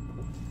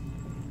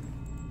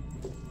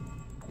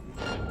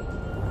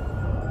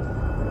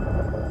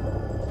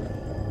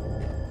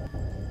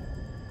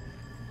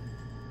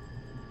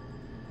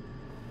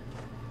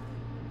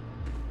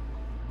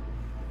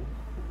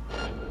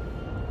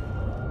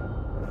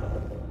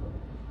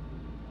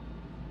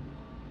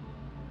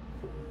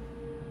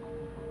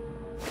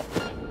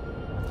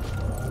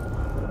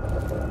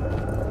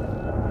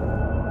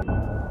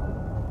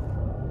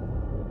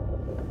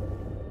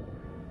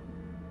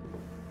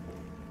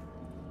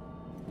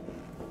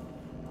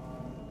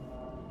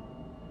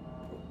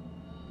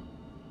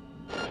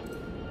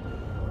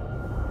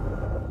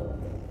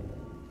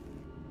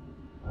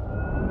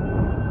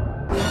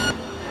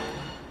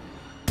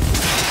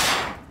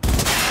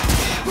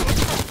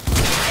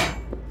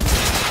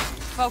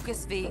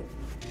 Focus, V.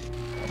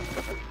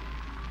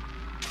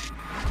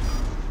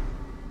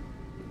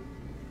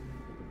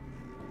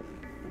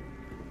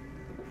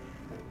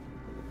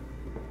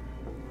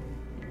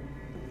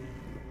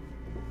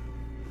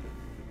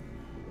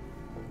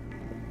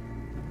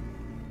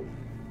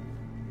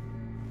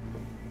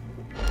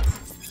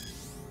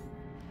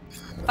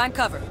 Find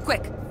cover,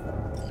 quick.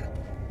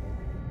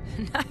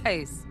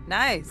 Nice,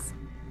 nice.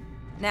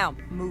 Now,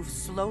 move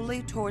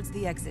slowly towards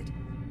the exit.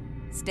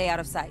 Stay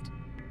out of sight.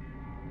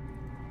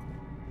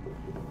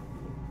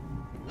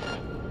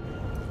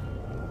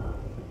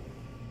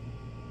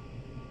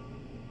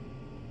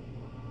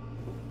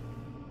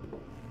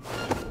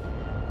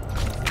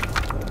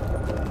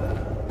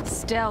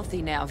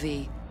 Stealthy now,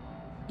 V.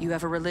 You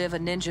ever relive a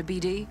ninja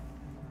BD?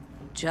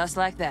 Just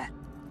like that.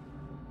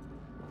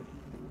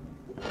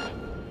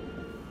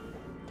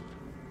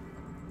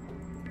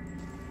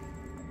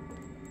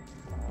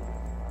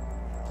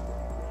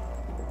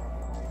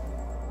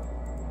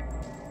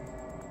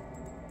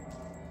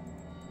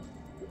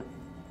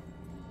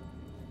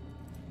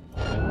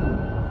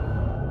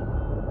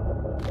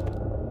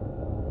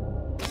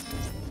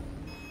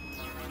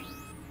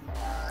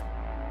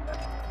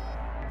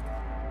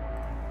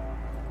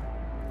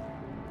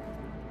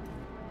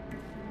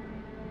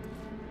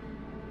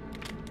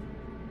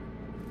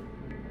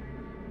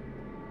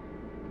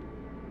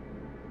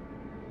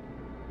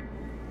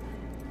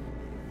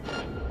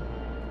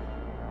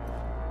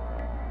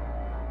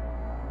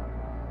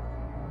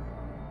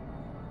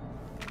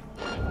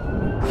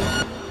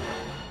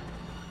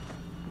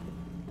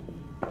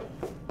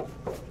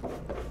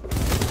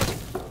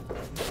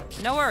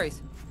 No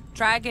worries.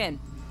 Try again.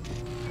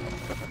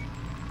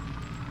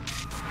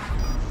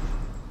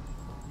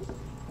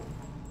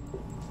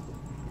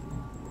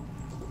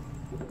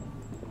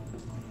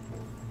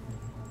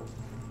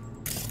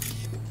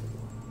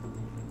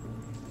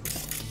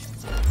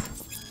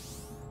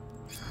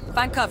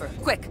 Find cover,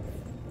 quick.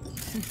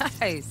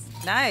 Nice,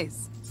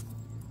 nice.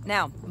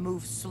 Now,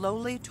 move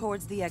slowly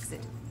towards the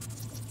exit.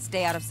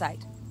 Stay out of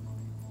sight.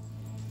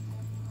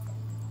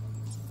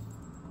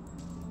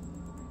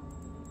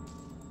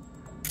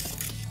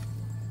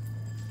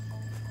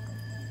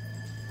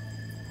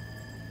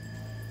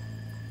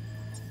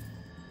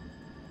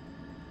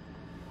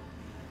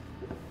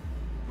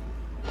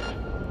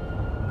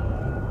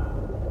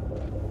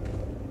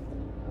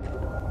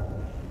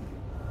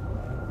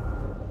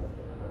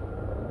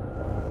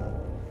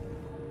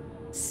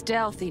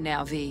 Stealthy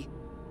now, V.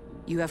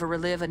 You ever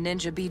relive a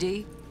ninja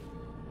BD?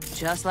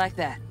 Just like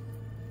that.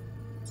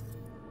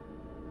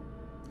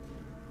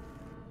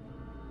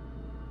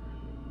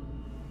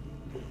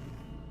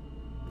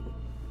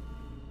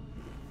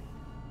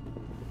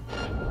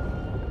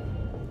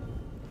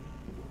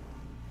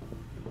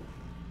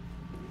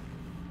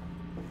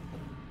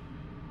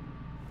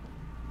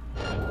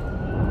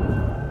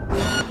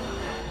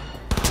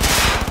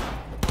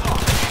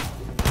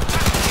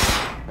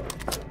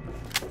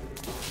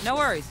 No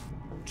worries.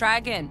 Try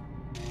again.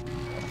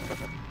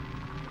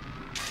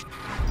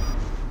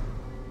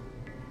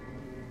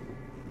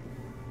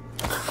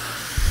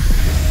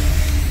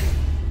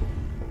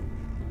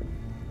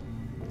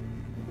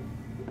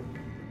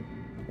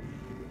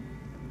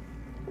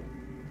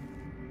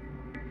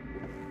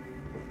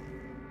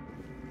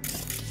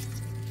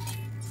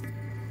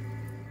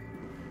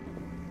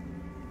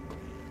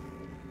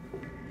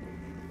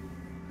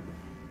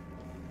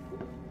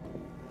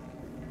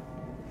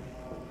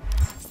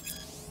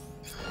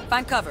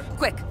 Find cover,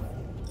 quick.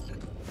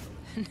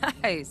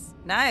 Nice,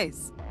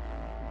 nice.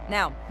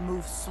 Now,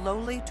 move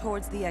slowly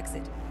towards the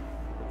exit.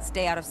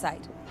 Stay out of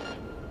sight.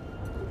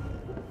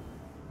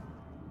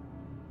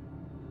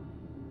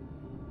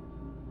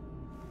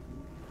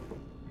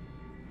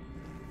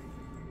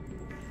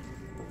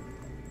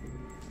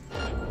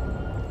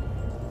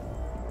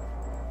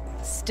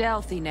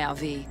 Stealthy now,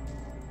 V.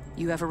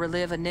 You ever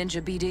relive a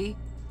ninja BD?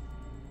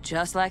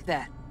 Just like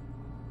that.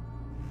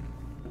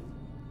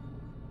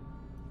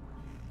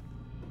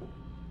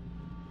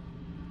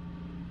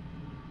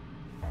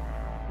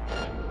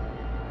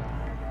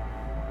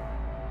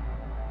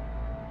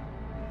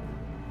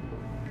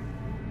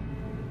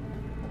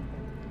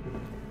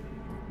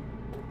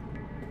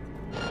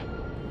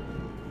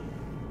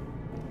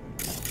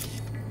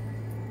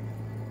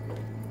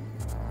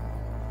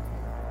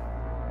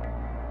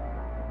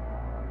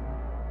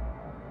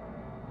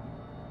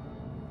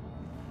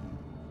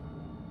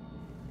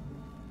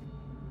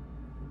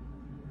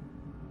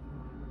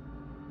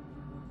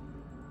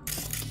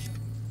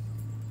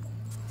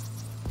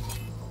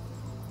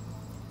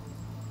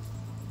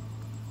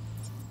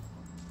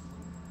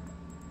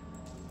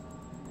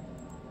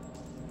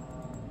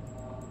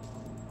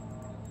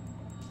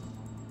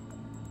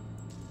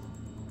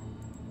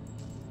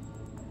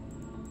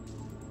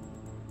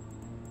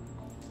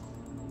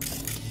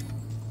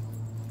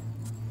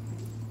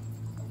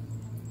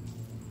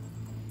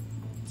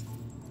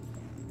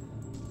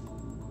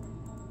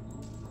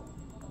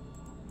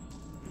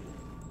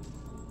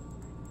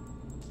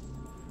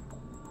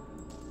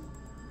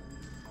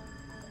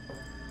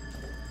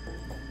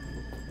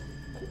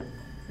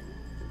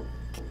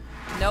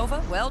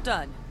 Nova, well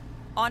done.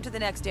 On to the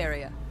next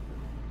area.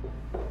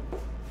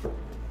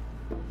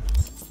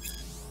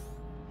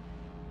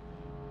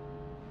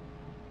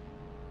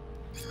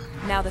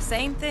 Now the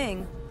same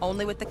thing,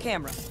 only with the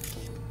camera.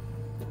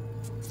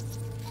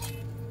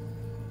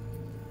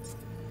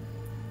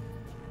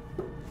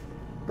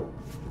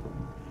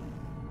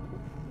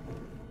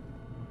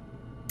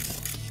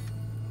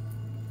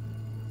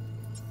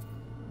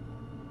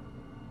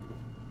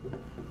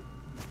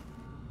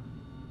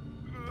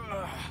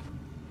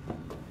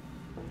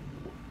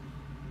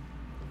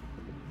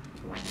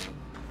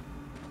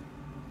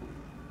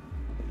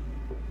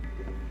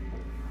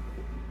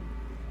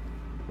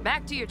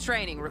 Back to your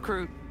training,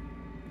 recruit.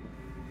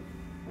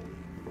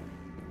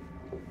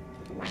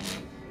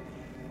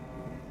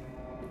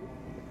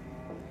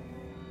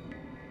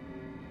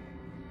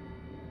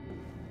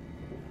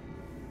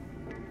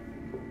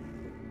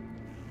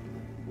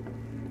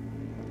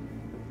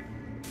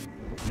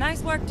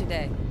 Nice work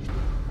today.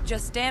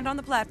 Just stand on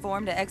the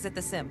platform to exit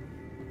the sim.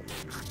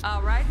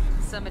 All right,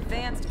 some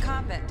advanced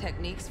combat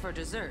techniques for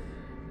dessert.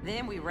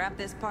 Then we wrap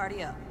this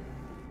party up.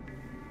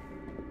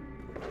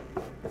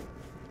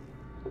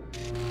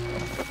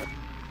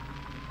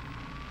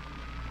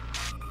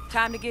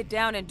 Time to get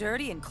down and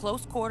dirty in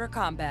close quarter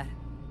combat.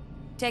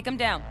 Take him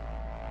down.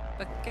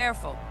 But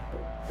careful.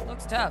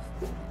 Looks tough.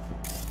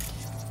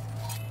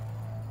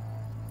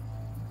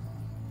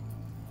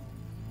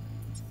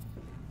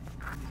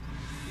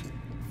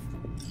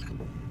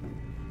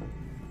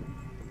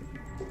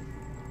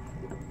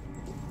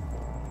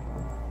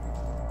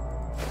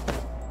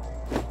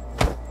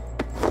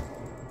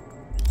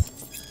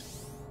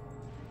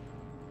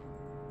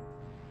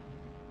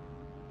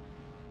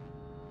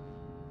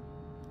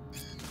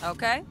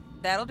 Okay,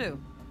 that'll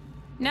do.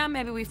 Now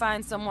maybe we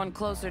find someone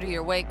closer to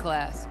your weight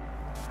class.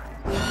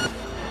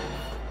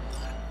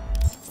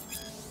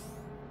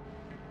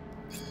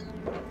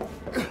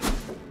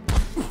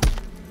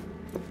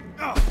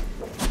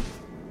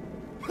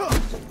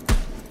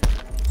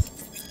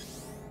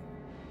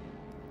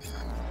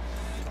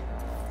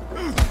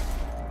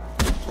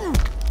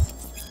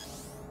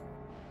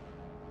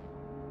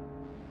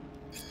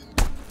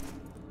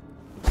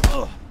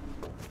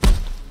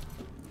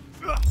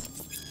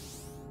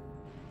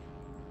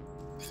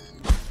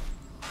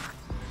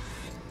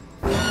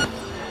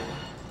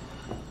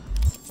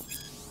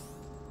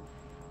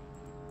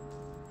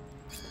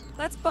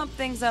 Let's bump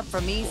things up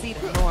from easy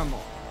to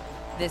normal.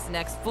 This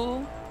next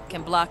fool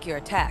can block your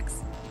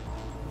attacks.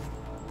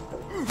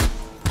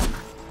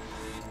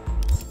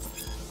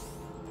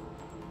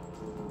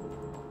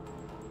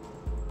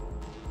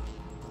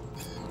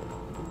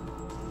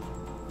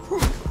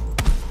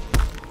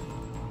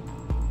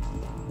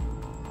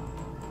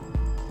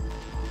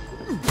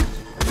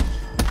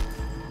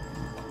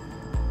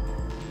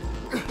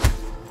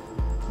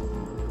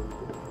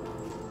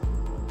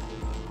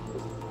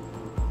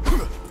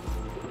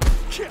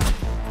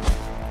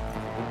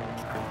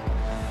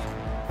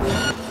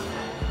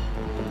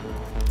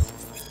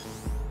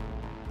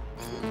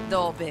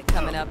 Dull bit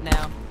coming up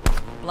now.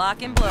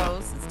 Blocking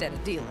blows instead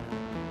of dealing them.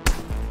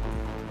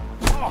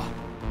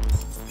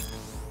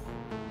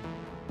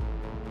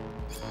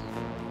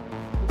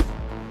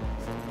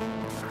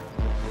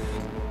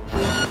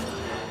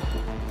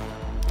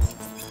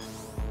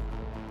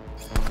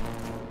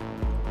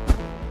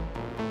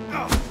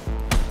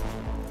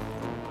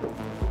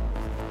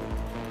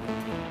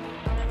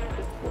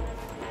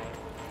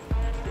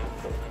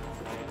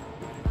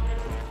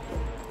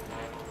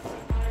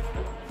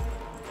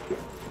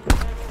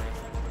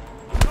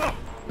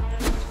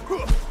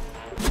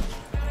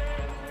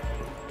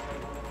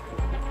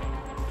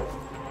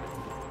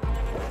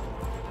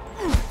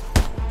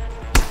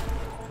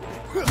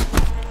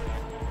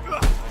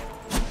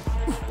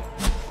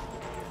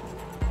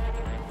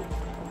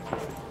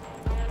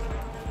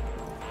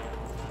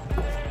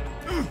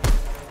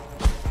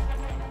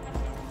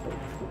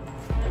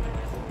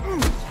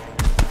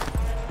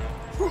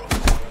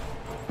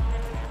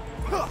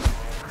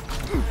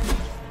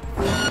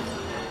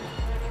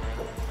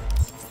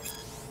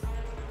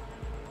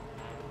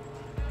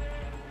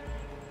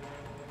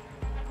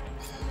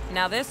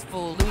 Now this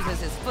fool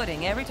loses his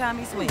footing every time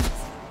he swings.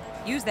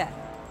 Use that.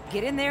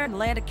 Get in there and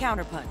land a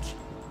counterpunch.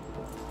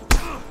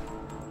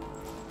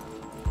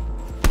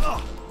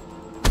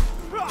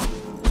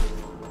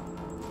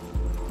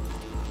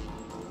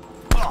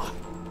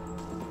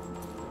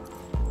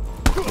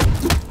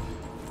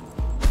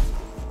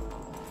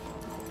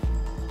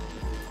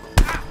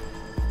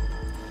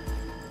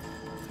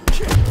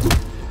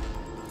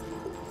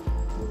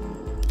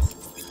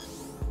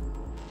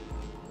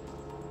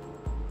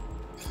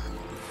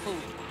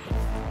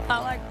 I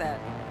like that.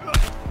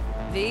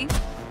 V,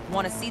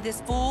 want to see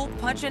this fool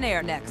punch in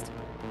air next.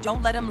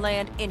 Don't let him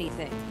land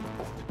anything.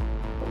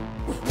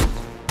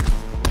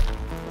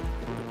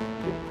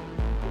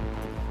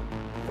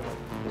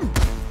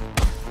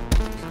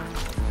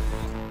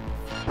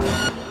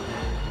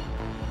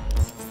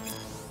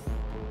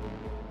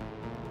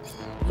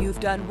 You've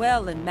done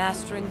well in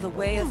mastering the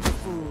way of the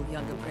fool,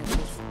 younger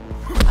princess.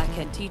 I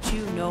can teach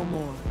you no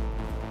more.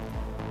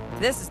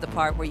 This is the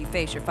part where you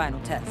face your final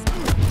test.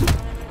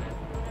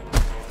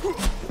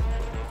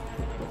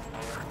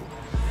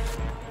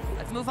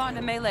 Let's move on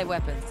to melee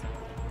weapons.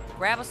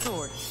 Grab a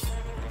sword.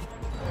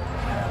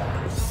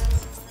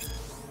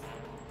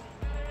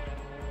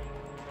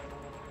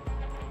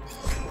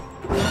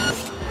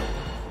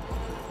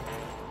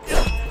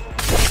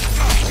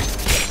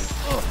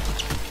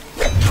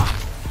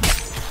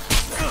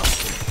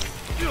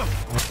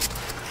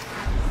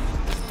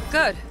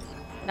 Good.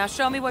 Now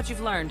show me what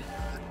you've learned.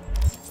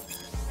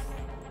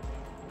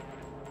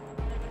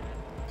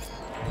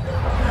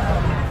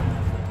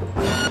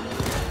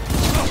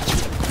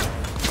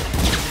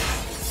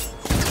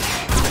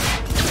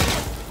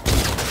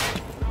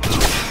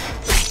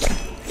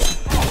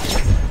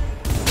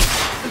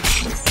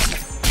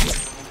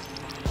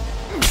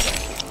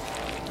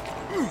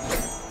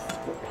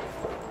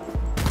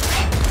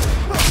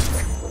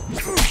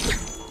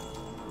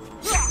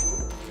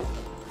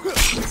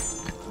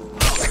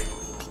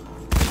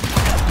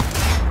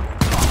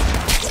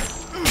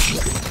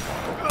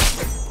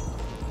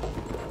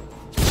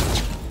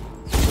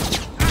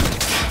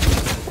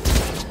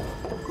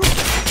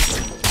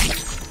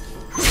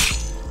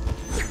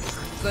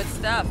 Good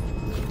stuff.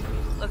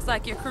 Looks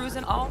like you're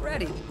cruising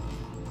already.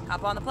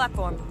 Hop on the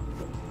platform.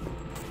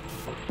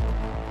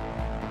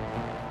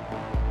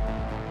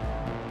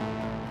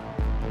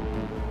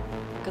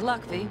 Good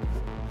luck, V.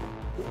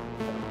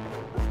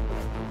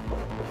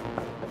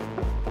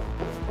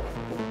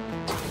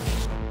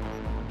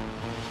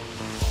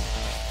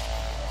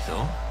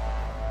 So?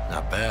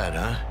 Not bad,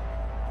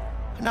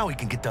 huh? Now we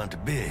can get down to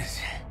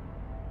biz.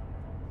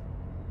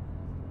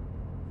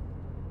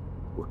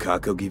 Will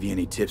Kako give you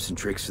any tips and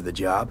tricks for the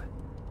job?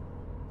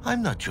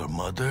 I'm not your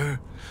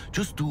mother.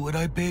 Just do what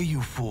I pay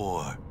you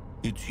for.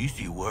 It's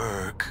easy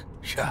work.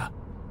 Yeah.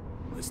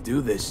 Let's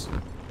do this.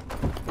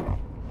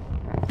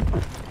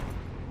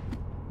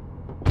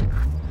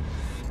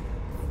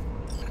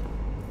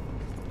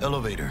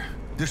 Elevator.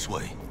 This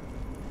way.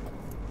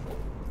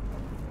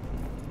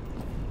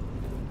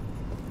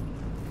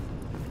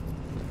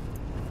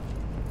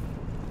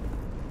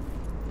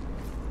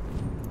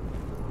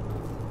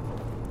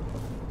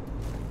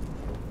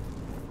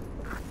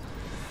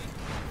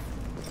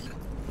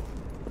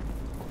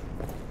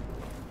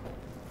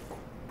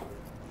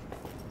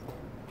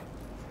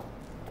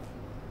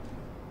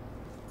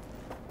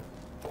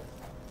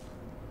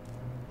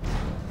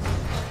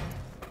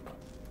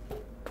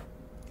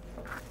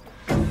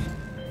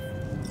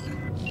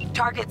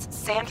 Target's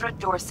Sandra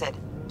Dorset.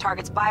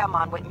 Target's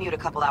biomon went mute a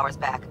couple hours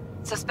back.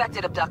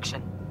 Suspected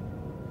abduction.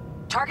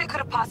 Target could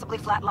have possibly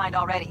flatlined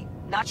already.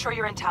 Not sure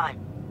you're in time.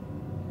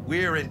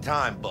 We're in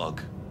time,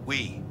 Bug.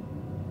 We.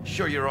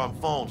 Sure you're on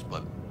phones,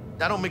 but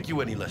that don't make you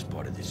any less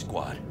part of this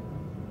squad.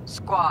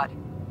 Squad.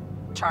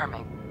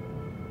 Charming.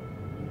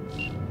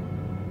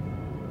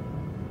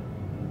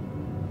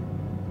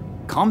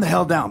 Calm the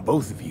hell down,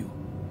 both of you.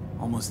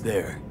 Almost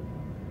there.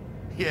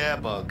 Yeah,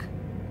 Bug.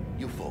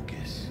 You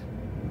focus.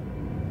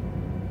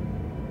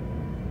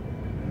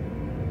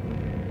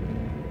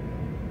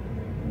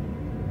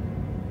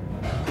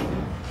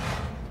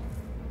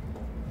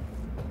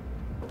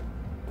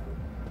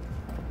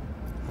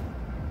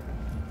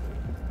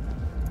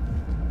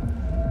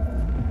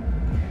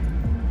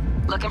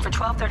 Looking for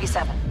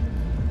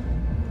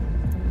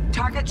 1237.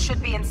 Target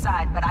should be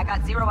inside, but I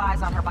got 0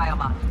 eyes on her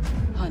biomon.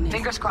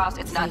 Fingers crossed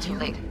it's not too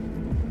late.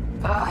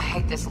 Ugh, I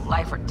hate this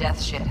life or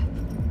death shit.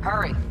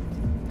 Hurry.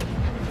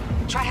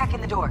 Try hacking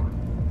the door.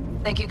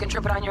 Think you can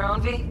trip it on your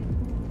own, V?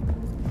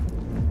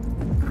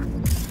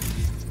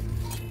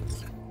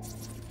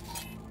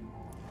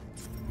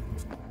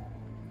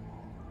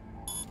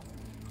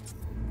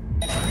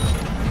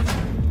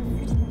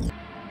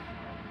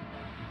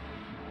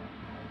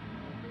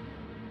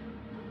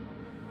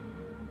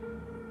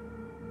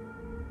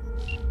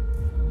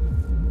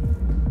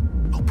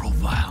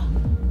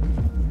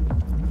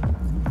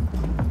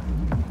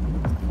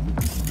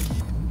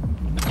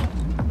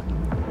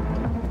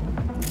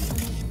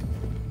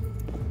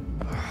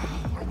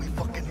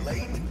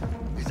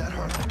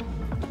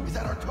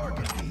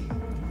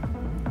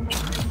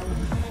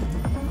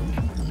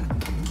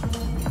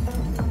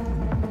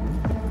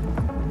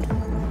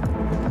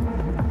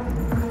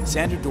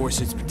 Sandra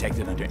Dorset's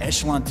protected under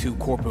Echelon 2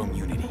 Corpo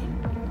Immunity.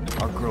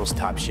 Our girl's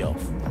top shelf.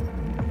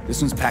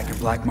 This one's Packer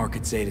Black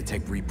Market Zeta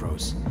Tech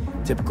repros.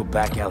 Typical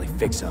back alley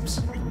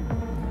fix-ups.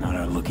 Not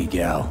our lucky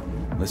gal.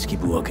 Let's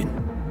keep looking.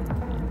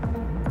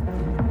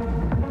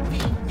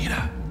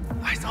 Mira,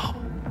 eyes up.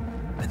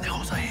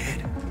 Pendejos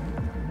ahead.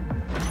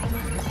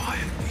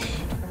 Quiet, V.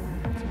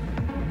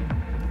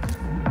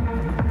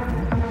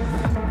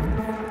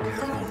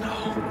 Careful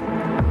now.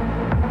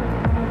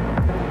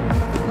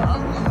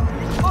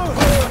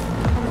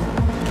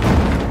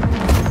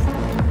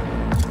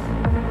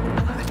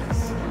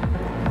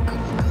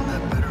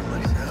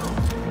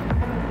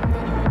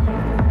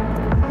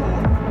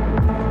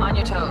 On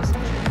your toes.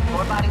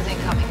 More bodies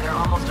incoming. They're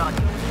almost on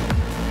you.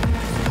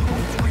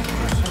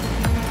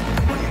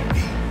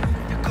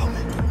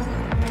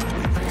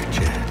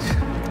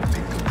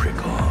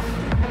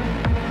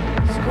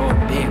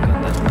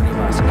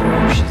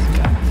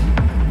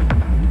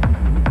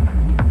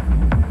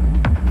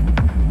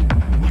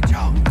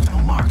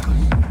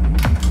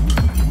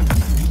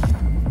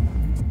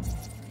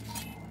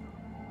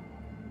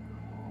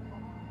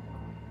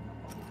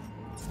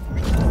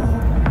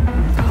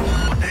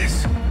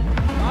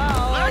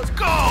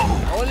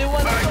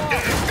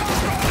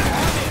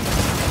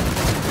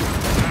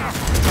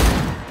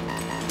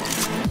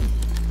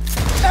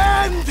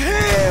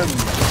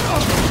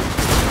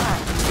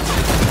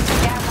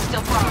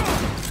 No problem.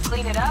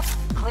 Clean it up,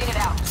 clean it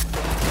out.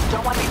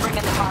 Don't want to be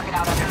bringing the target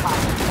out under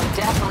fire. But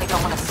definitely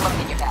don't want a slug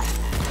in your back.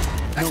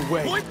 No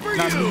way. Point for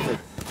Not you! neither.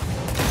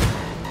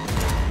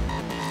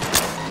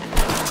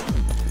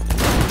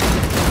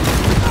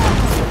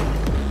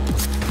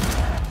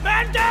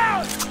 Man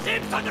down!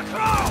 Teams on the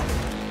crawl!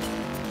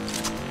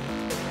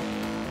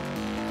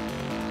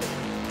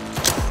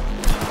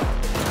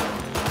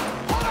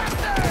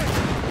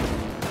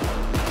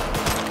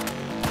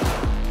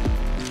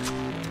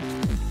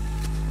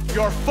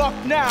 You're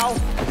fucked now!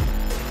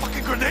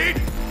 Fucking grenade!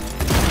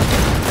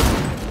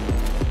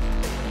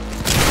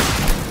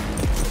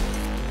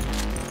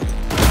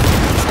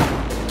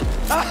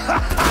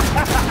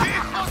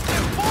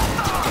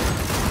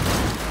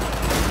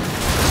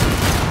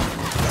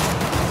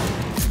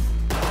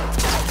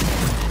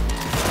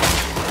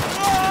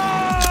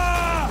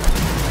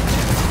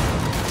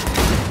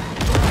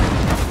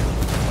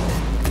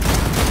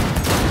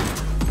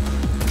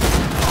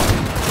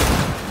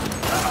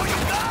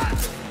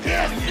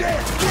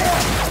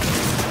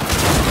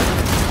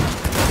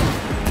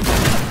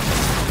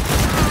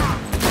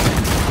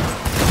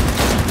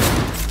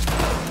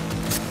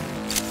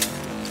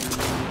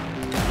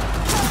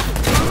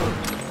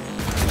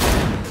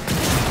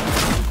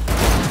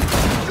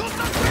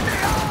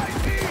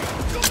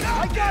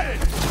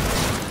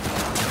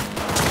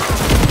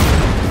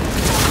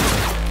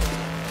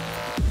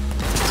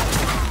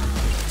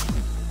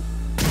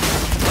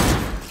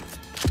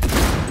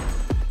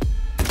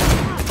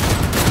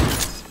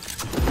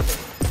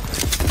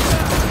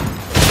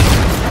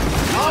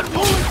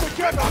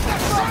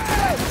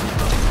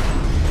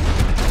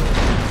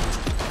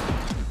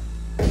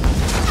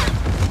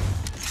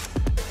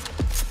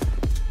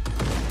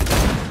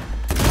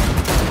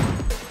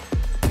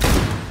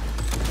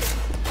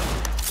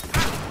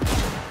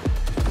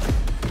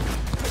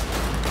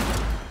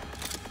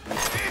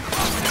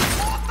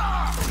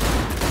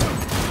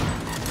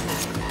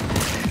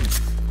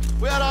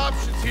 We had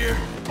options here.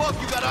 Buck,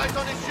 you got eyes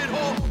on this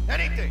shithole?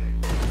 Anything?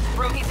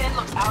 Room he's in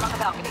looks out on the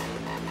balcony.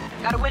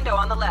 Got a window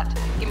on the left.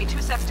 Give me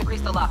 2 seconds to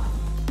grease the lock.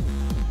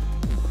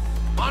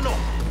 Mano,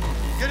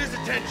 get his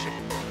attention.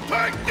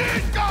 Take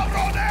this,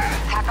 cabrones!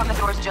 Hack on the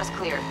door's just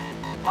cleared.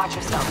 Watch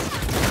yourselves.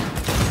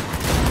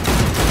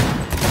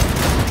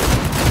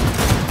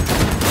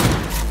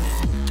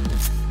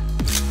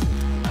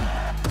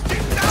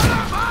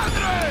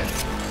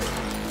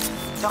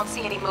 Don't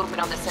see any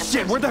movement on the sensors.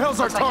 Shit, where the hell's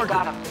Looks our like target?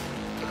 you got him.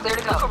 You're clear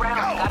to go. Look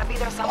around. Gotta be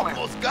there somewhere.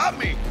 Almost got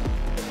me.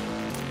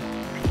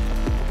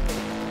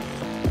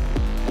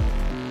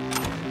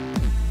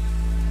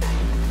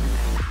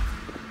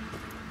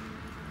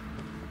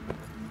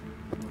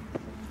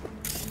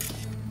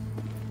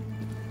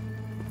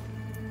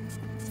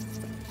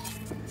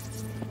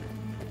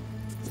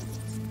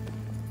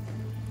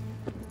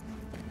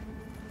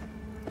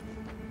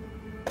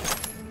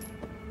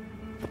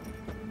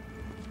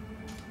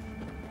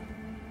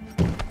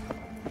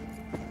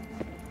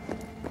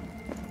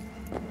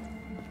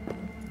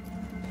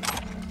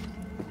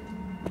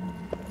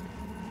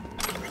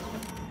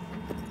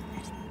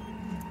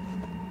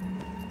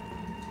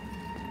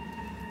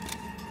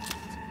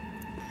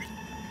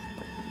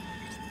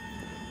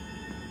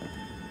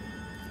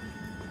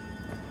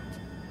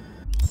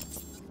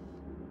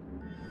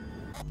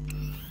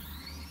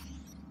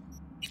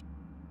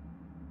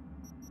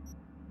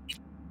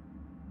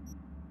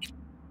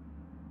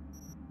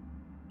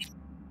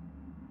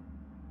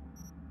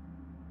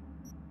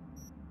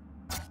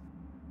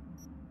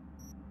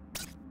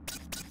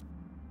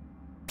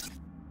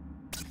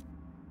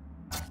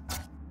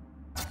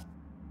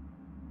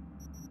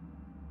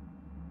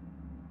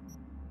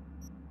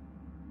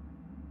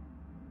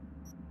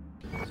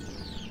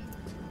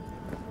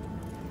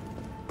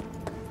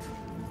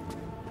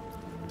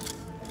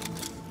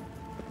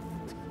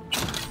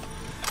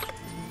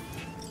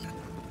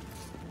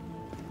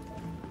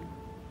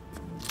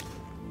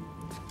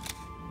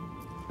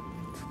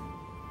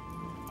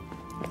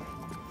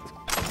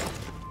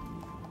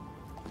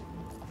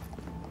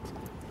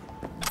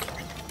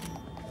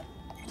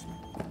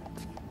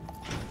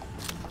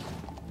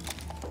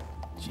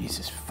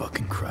 Jesus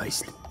fucking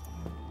Christ.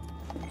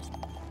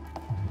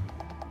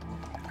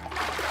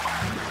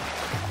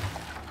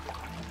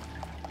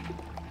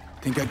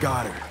 Think I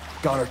got her.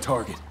 Got our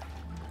target.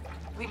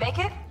 We make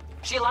it?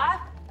 She alive?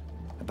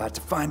 About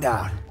to find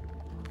out.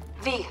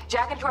 V,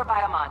 jack into her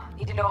biomon.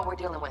 Need to know what we're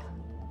dealing with.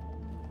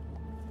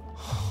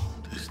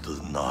 This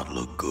does not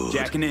look good.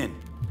 Jacking in.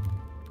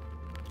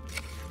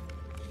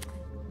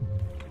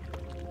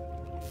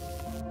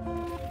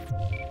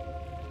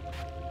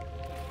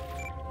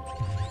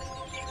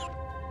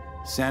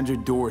 Sandra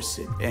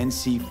Dorset,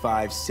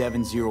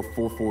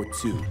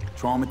 NC570442.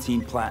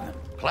 Traumatine Platinum.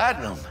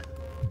 Platinum?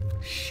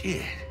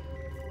 Shit.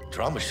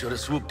 Trauma should have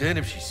swooped in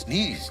if she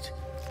sneezed.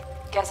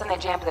 Guessing they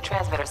jammed the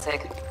transmitter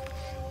sig.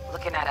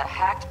 Looking at a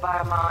hacked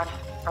biomon,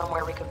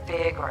 firmware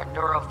reconfig, or a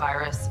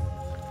neurovirus.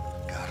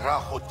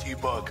 Carajo,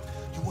 T-Bug.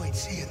 You ain't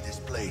seeing this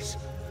place.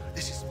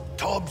 This is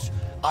tubs,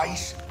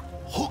 ice,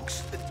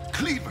 hooks, and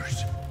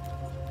cleavers.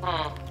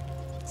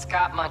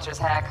 Scott Muncher's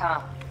hack,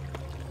 huh?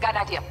 Got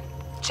an idea.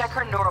 Check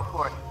her neural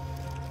cord.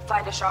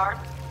 Find a shard?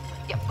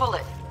 Yeah, pull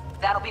it.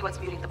 That'll be what's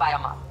muting the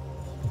biomob.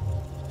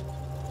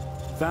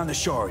 Found the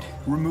shard.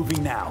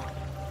 Removing now.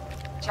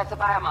 Check the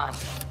biomon.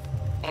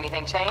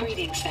 Anything change?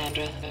 Greetings,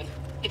 Sandra.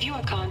 If you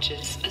are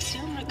conscious,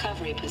 assume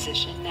recovery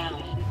position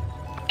now.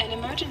 An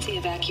emergency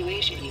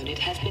evacuation unit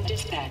has been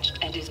dispatched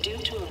and is due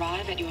to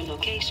arrive at your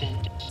location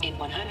in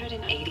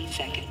 180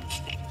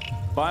 seconds.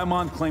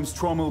 Biomon claims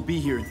trauma will be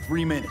here in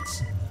 3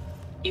 minutes.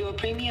 Your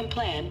premium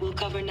plan will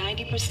cover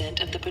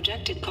 90% of the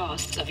projected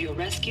costs of your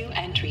rescue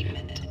and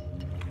treatment.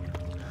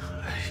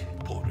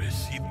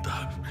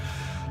 Pobrecita.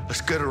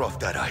 Let's get her off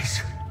that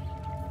ice.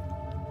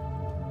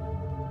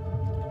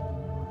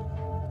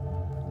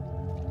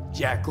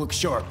 Jack, look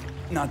sharp.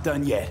 Not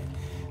done yet.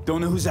 Don't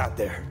know who's out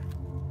there.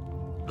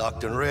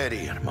 Locked and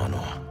ready,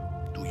 hermano.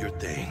 Do your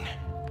thing.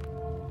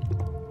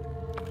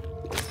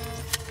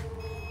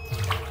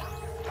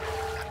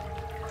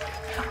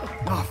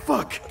 Oh,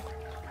 fuck!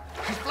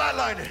 She's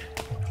flatlining.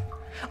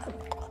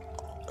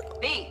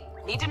 B,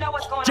 need to know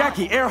what's going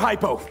Jackie, air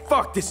hypo!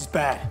 Fuck, this is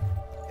bad.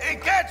 Hey,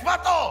 catch,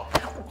 vato!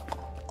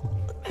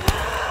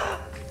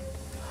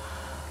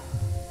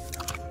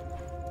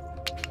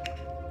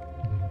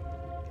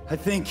 I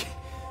think...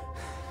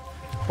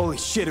 Holy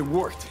shit, it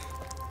worked.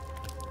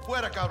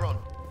 Fuera, cabrón.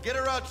 Get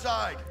her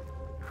outside.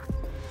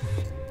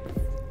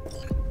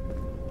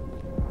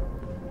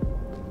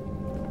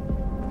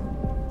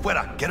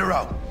 Fuera, get her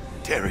out.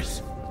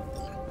 Terrace.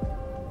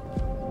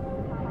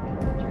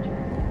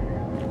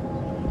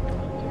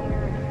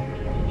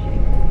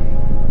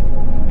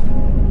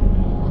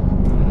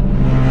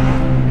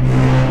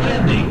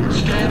 Landing.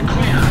 Stand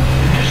clear.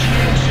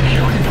 Initiate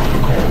security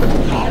protocol.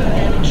 Follow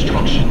all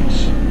instructions.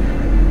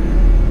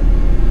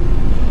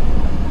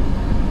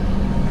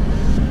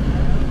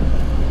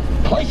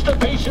 Place the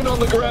patient on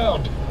the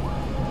ground.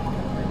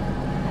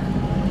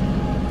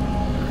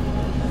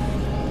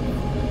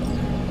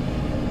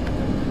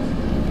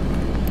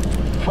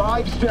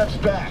 Five steps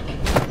back.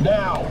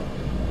 Now.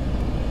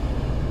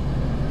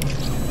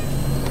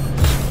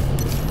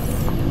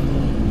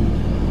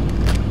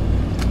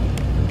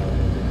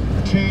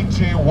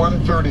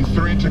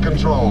 TT-133 to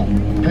control.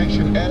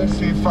 Patient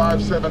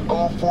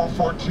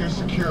NC570442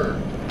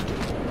 secured.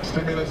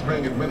 Stimulants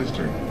being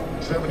administered.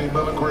 70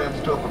 milligrams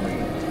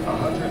dopamine.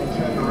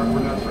 110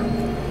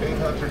 norepinephrine,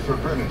 800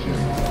 fibrinogen.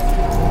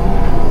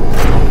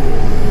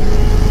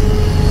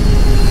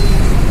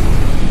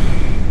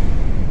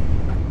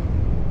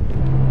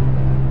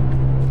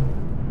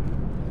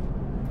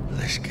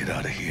 Let's get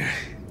out of here.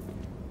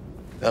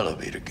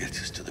 Elevator gets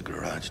us to the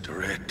garage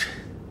direct.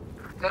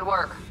 Good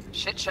work.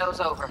 Shit show's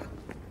over.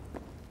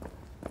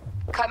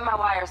 Cutting my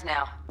wires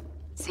now.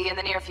 See you in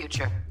the near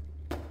future.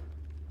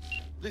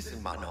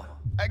 Listen, mano.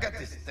 I got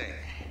this thing.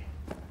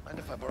 Mind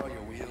if I borrow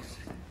your wheels?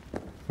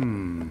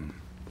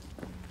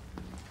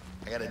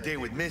 I got a date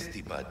with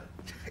Misty, but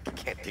I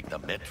can't take the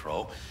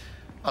metro.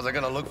 How's it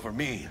gonna look for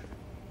me?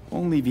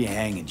 Won't leave you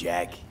hanging,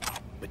 Jack.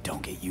 But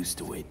don't get used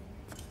to it.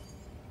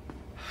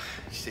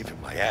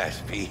 Saving my ass,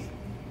 V.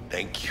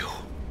 Thank you.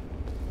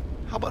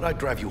 How about I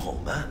drive you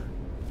home, huh?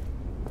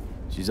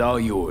 She's all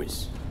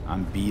yours.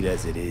 I'm beat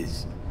as it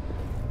is.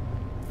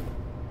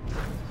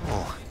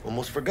 Oh,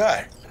 almost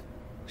forgot.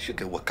 Should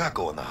get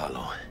Wakako on the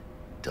holo.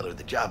 Tell her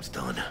the job's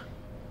done.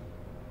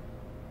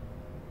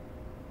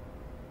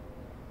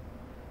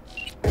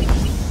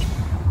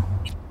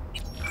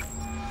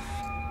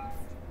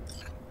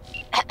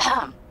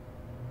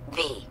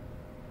 V,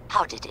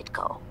 how did it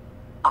go?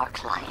 Our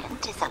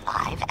client is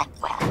alive and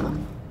well?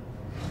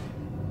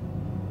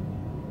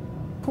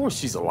 Of course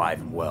she's alive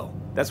and well.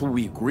 That's what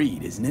we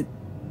agreed, isn't it?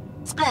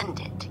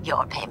 Splendid.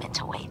 Your payment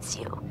awaits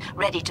you.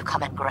 Ready to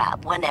come and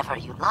grab whenever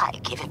you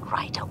like, even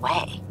right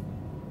away.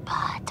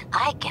 But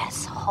I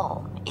guess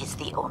home is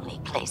the only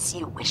place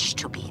you wish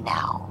to be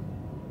now.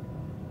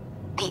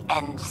 The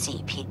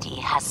NCPD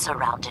has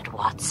surrounded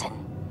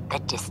Watson. The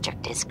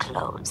district is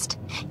closed.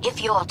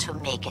 If you're to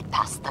make it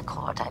past the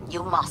cordon,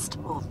 you must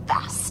move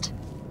fast.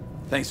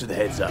 Thanks for the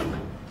heads up.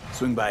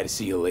 Swing by to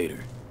see you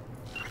later.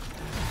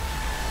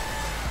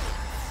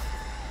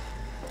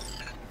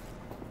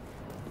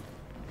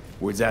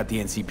 Word's out the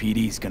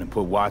NCPD's gonna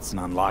put Watson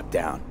on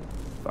lockdown.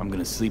 If I'm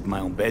gonna sleep in my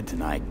own bed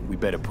tonight, we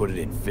better put it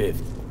in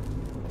 5th.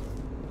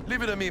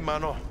 Leave it to me,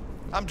 mano.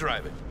 I'm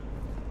driving.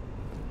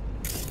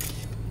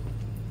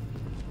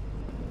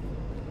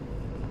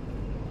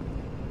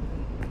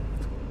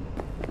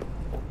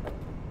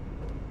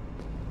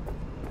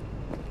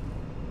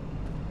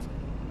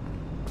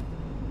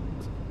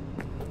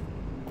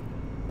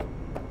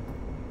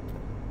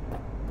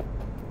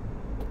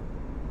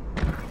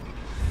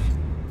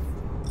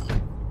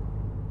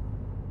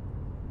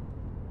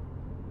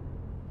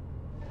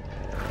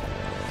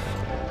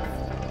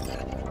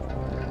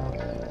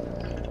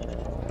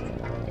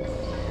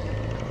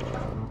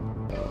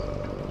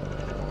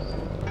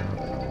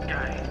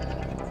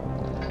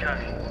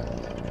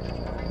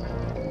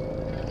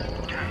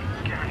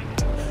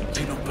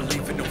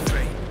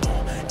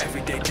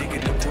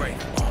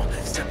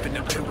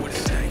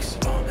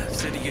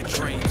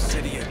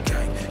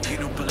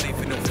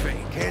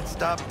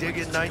 Stop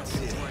digging Night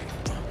City.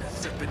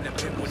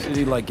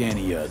 City like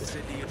any other,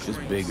 just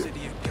bigger.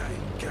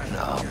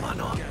 No,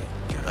 mano.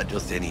 Not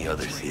just any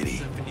other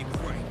city.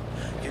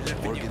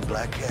 Morgan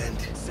Blackhand,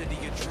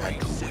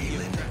 Michael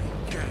Whelan,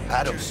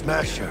 Adam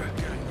Smasher.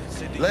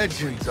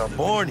 Legends are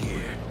born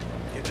here.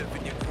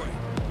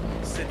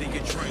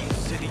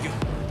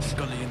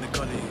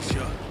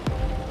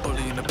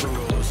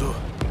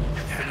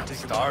 I'm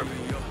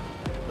starving.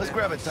 Let's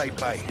grab a tight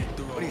bite.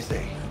 What do you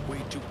say?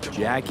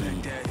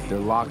 Jackie, they're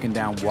locking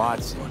down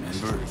Watson,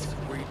 remember?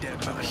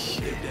 Oh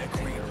shit,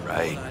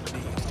 right.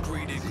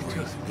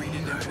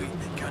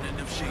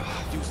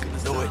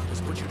 Do it.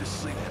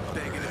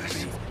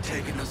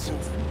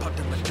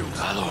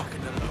 Hello.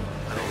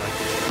 I don't like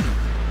this.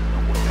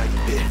 What you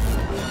did?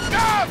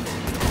 Stop!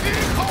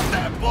 Hijo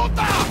de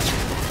puta!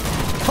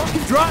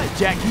 Fucking drive,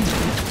 Jackie!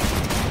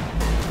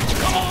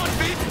 Come on,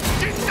 Pete!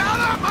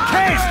 Chingada madre!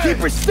 Hands, keep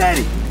her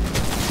steady!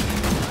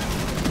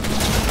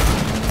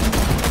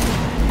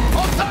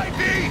 Hold tight,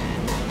 V!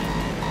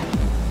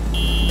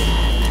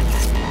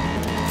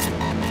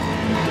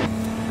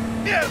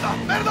 ¡Mierda!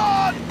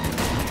 ¡Perdón!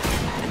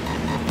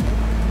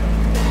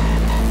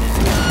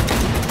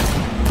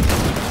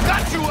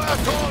 Got you,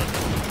 asshole!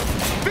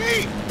 V!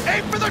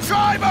 Aim for the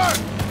driver!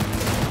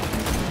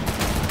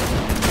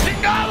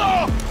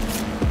 ¡Chingado!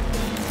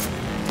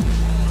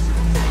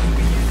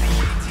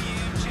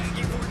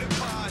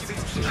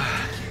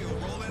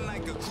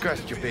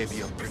 Scratched your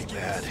baby up pretty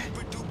bad.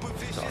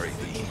 Sorry,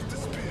 V.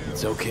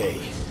 It's okay.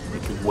 We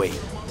can wait.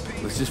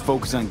 Let's just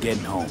focus on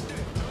getting home.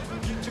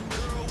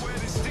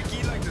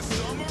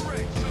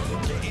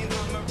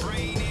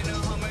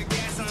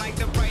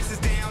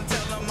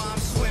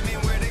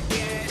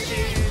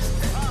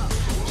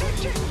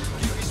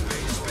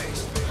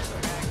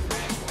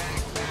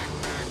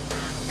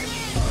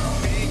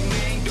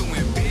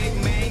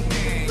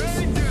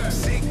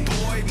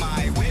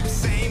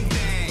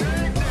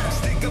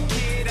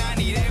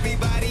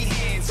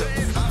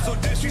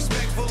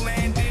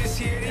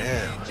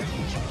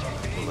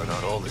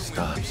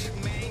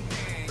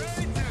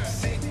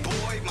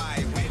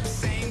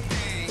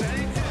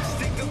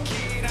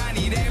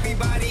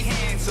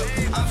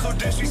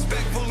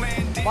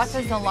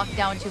 Watson's on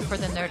lockdown to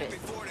further notice.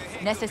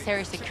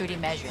 Necessary security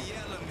measure.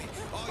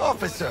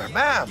 Officer,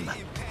 ma'am.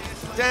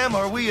 Damn,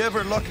 are we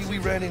ever lucky we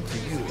ran into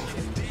you.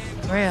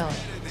 Really?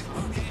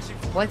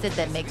 What's it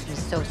that makes you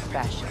so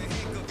special?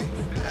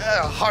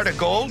 A heart of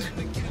gold.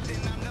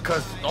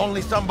 Because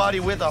only somebody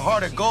with a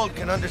heart of gold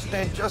can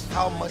understand just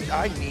how much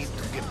I need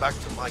to get back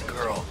to my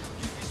girl.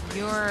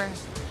 Your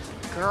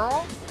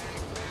girl?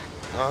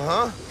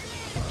 Uh-huh.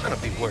 I'm gonna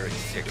be worried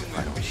sick if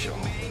I don't show.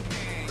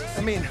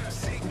 I mean,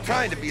 I'm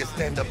trying to be a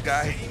stand-up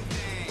guy.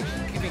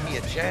 Giving me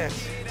a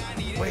chance.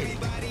 Wait.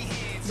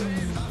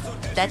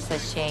 That's a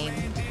shame.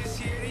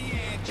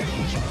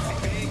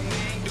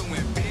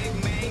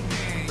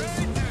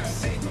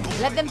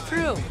 Let them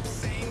through.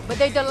 But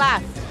they're the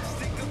last.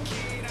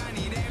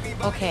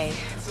 Okay,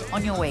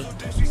 on your way.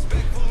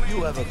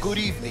 You have a good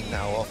evening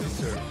now,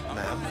 officer,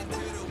 ma'am.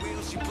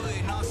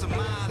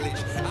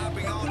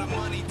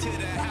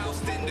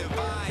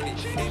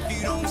 If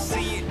you don't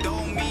see it,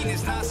 don't mean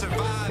it's not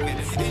surviving.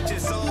 It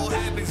just so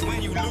happens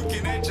when you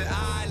looking at your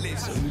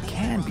eyelids. So you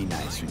can be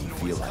nice when you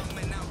feel like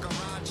it.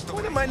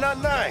 When am I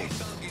not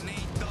nice?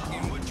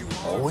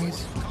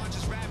 Always?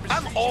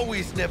 I'm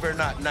always never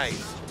not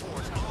nice.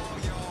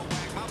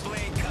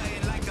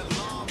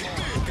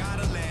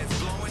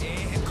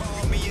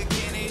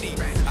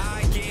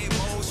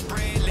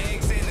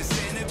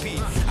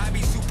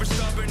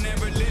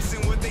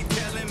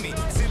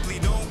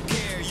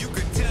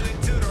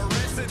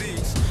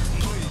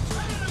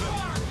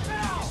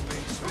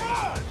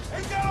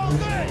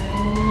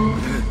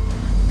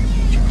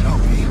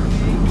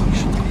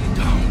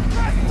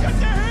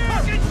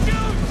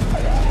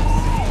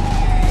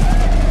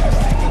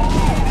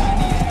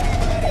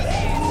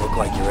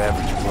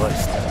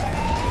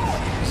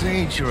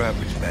 Ain't your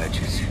average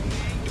badges.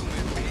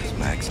 It's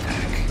max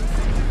tac.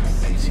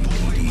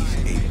 NCPD's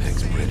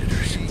apex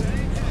predators.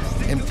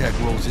 MTAC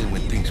rolls in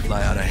when things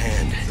fly out of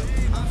hand.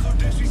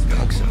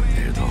 Gunk's out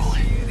there, though.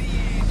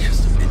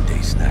 Just a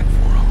midday snack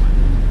for them.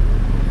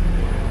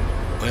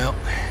 Well,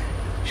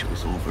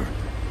 show's over.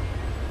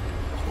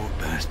 Poor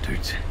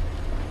bastards.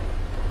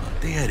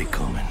 But they had it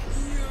coming.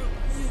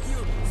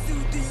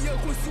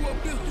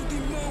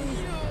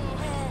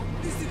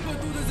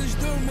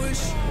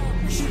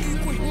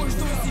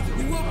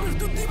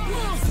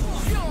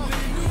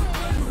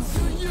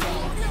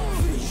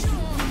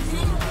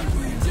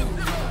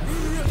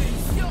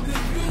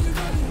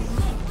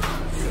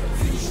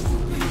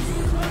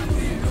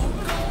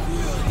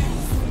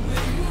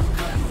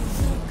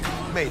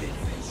 Made it.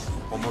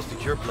 Almost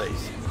at your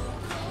place.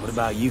 What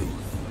about you?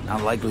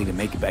 Not likely to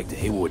make it back to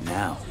Haywood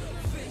now.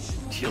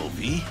 Chill,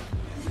 V.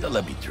 They'll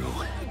let me through.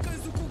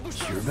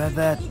 Sure about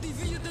that?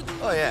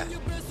 Oh, yeah.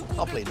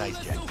 I'll play nice,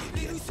 Jackie,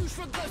 again.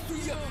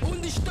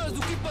 Onde estás?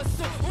 O que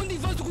passou? Onde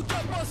vais? O que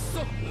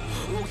ultrapassou?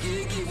 O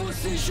que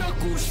você já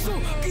cursou?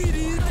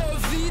 Querida, a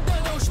vida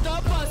não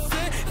está para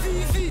ser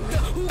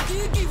vivida. O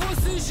que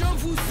você já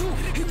usou?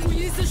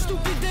 Reconheça a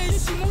estupidez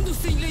desse mundo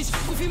sem leis.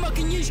 Confirma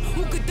quem és,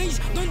 o que tens,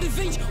 de onde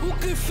vens, o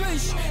que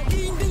fez.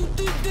 Quem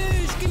deu-te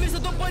Deus? Quem merece a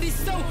tua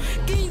aparição?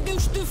 Quem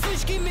Deus te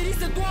fez? Quem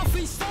merece a tua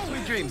afeição?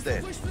 Sweet dreams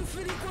then.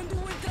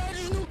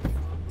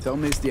 Tell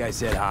Misty I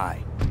said hi.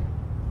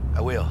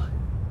 I will.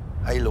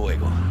 Ahí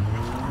luego.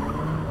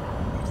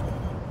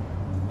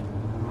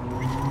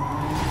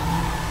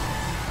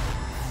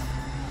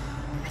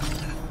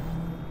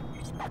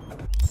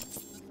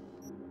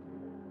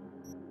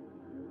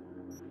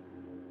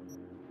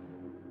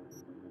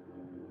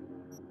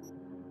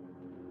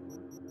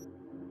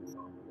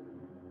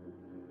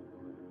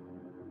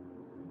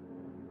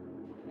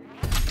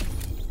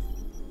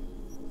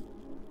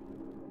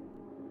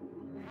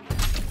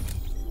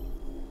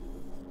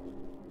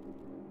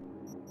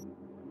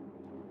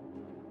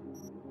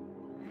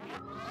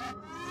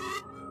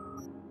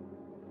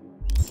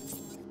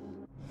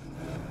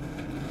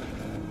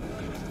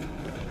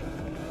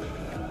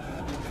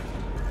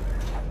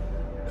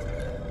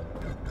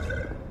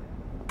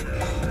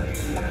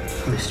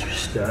 Mr.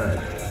 Stud.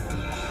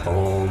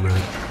 Oh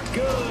my.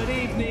 Good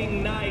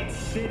evening, Night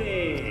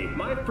City.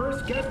 My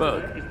first guest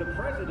tonight is the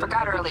president.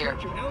 Forgot earlier.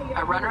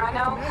 A runner I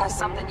know has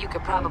something you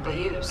could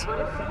probably use.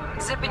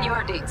 Zip in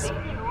your deeds.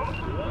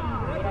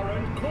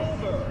 Reverend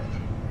Culver.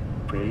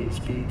 Praise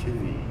be to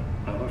thee,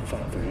 our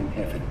Father in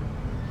heaven.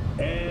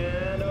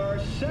 And our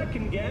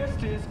second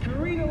guest is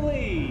Karina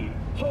Lee,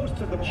 host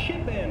of the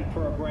Chip In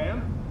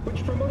program,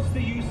 which promotes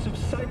the use of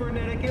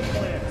cybernetic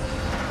implants.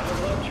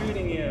 How's love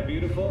treating you,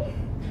 beautiful?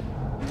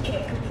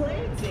 Can't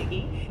complain,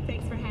 Ziggy.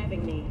 Thanks for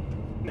having me.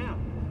 Now,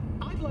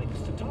 I'd like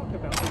us to talk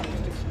about the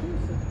most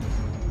exclusive.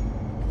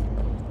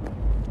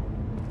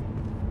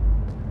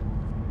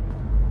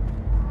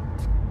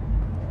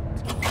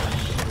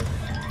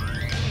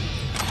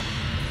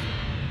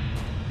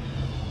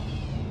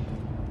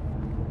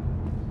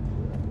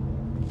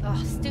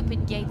 Oh,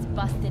 stupid gate's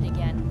busted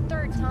again.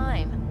 Third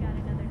time.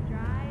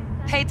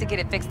 Hate to get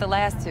it fixed the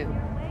last two.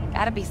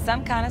 Gotta be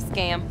some kind of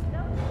scam.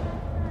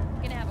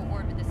 Gonna have a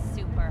word with this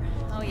super.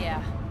 Oh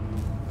yeah.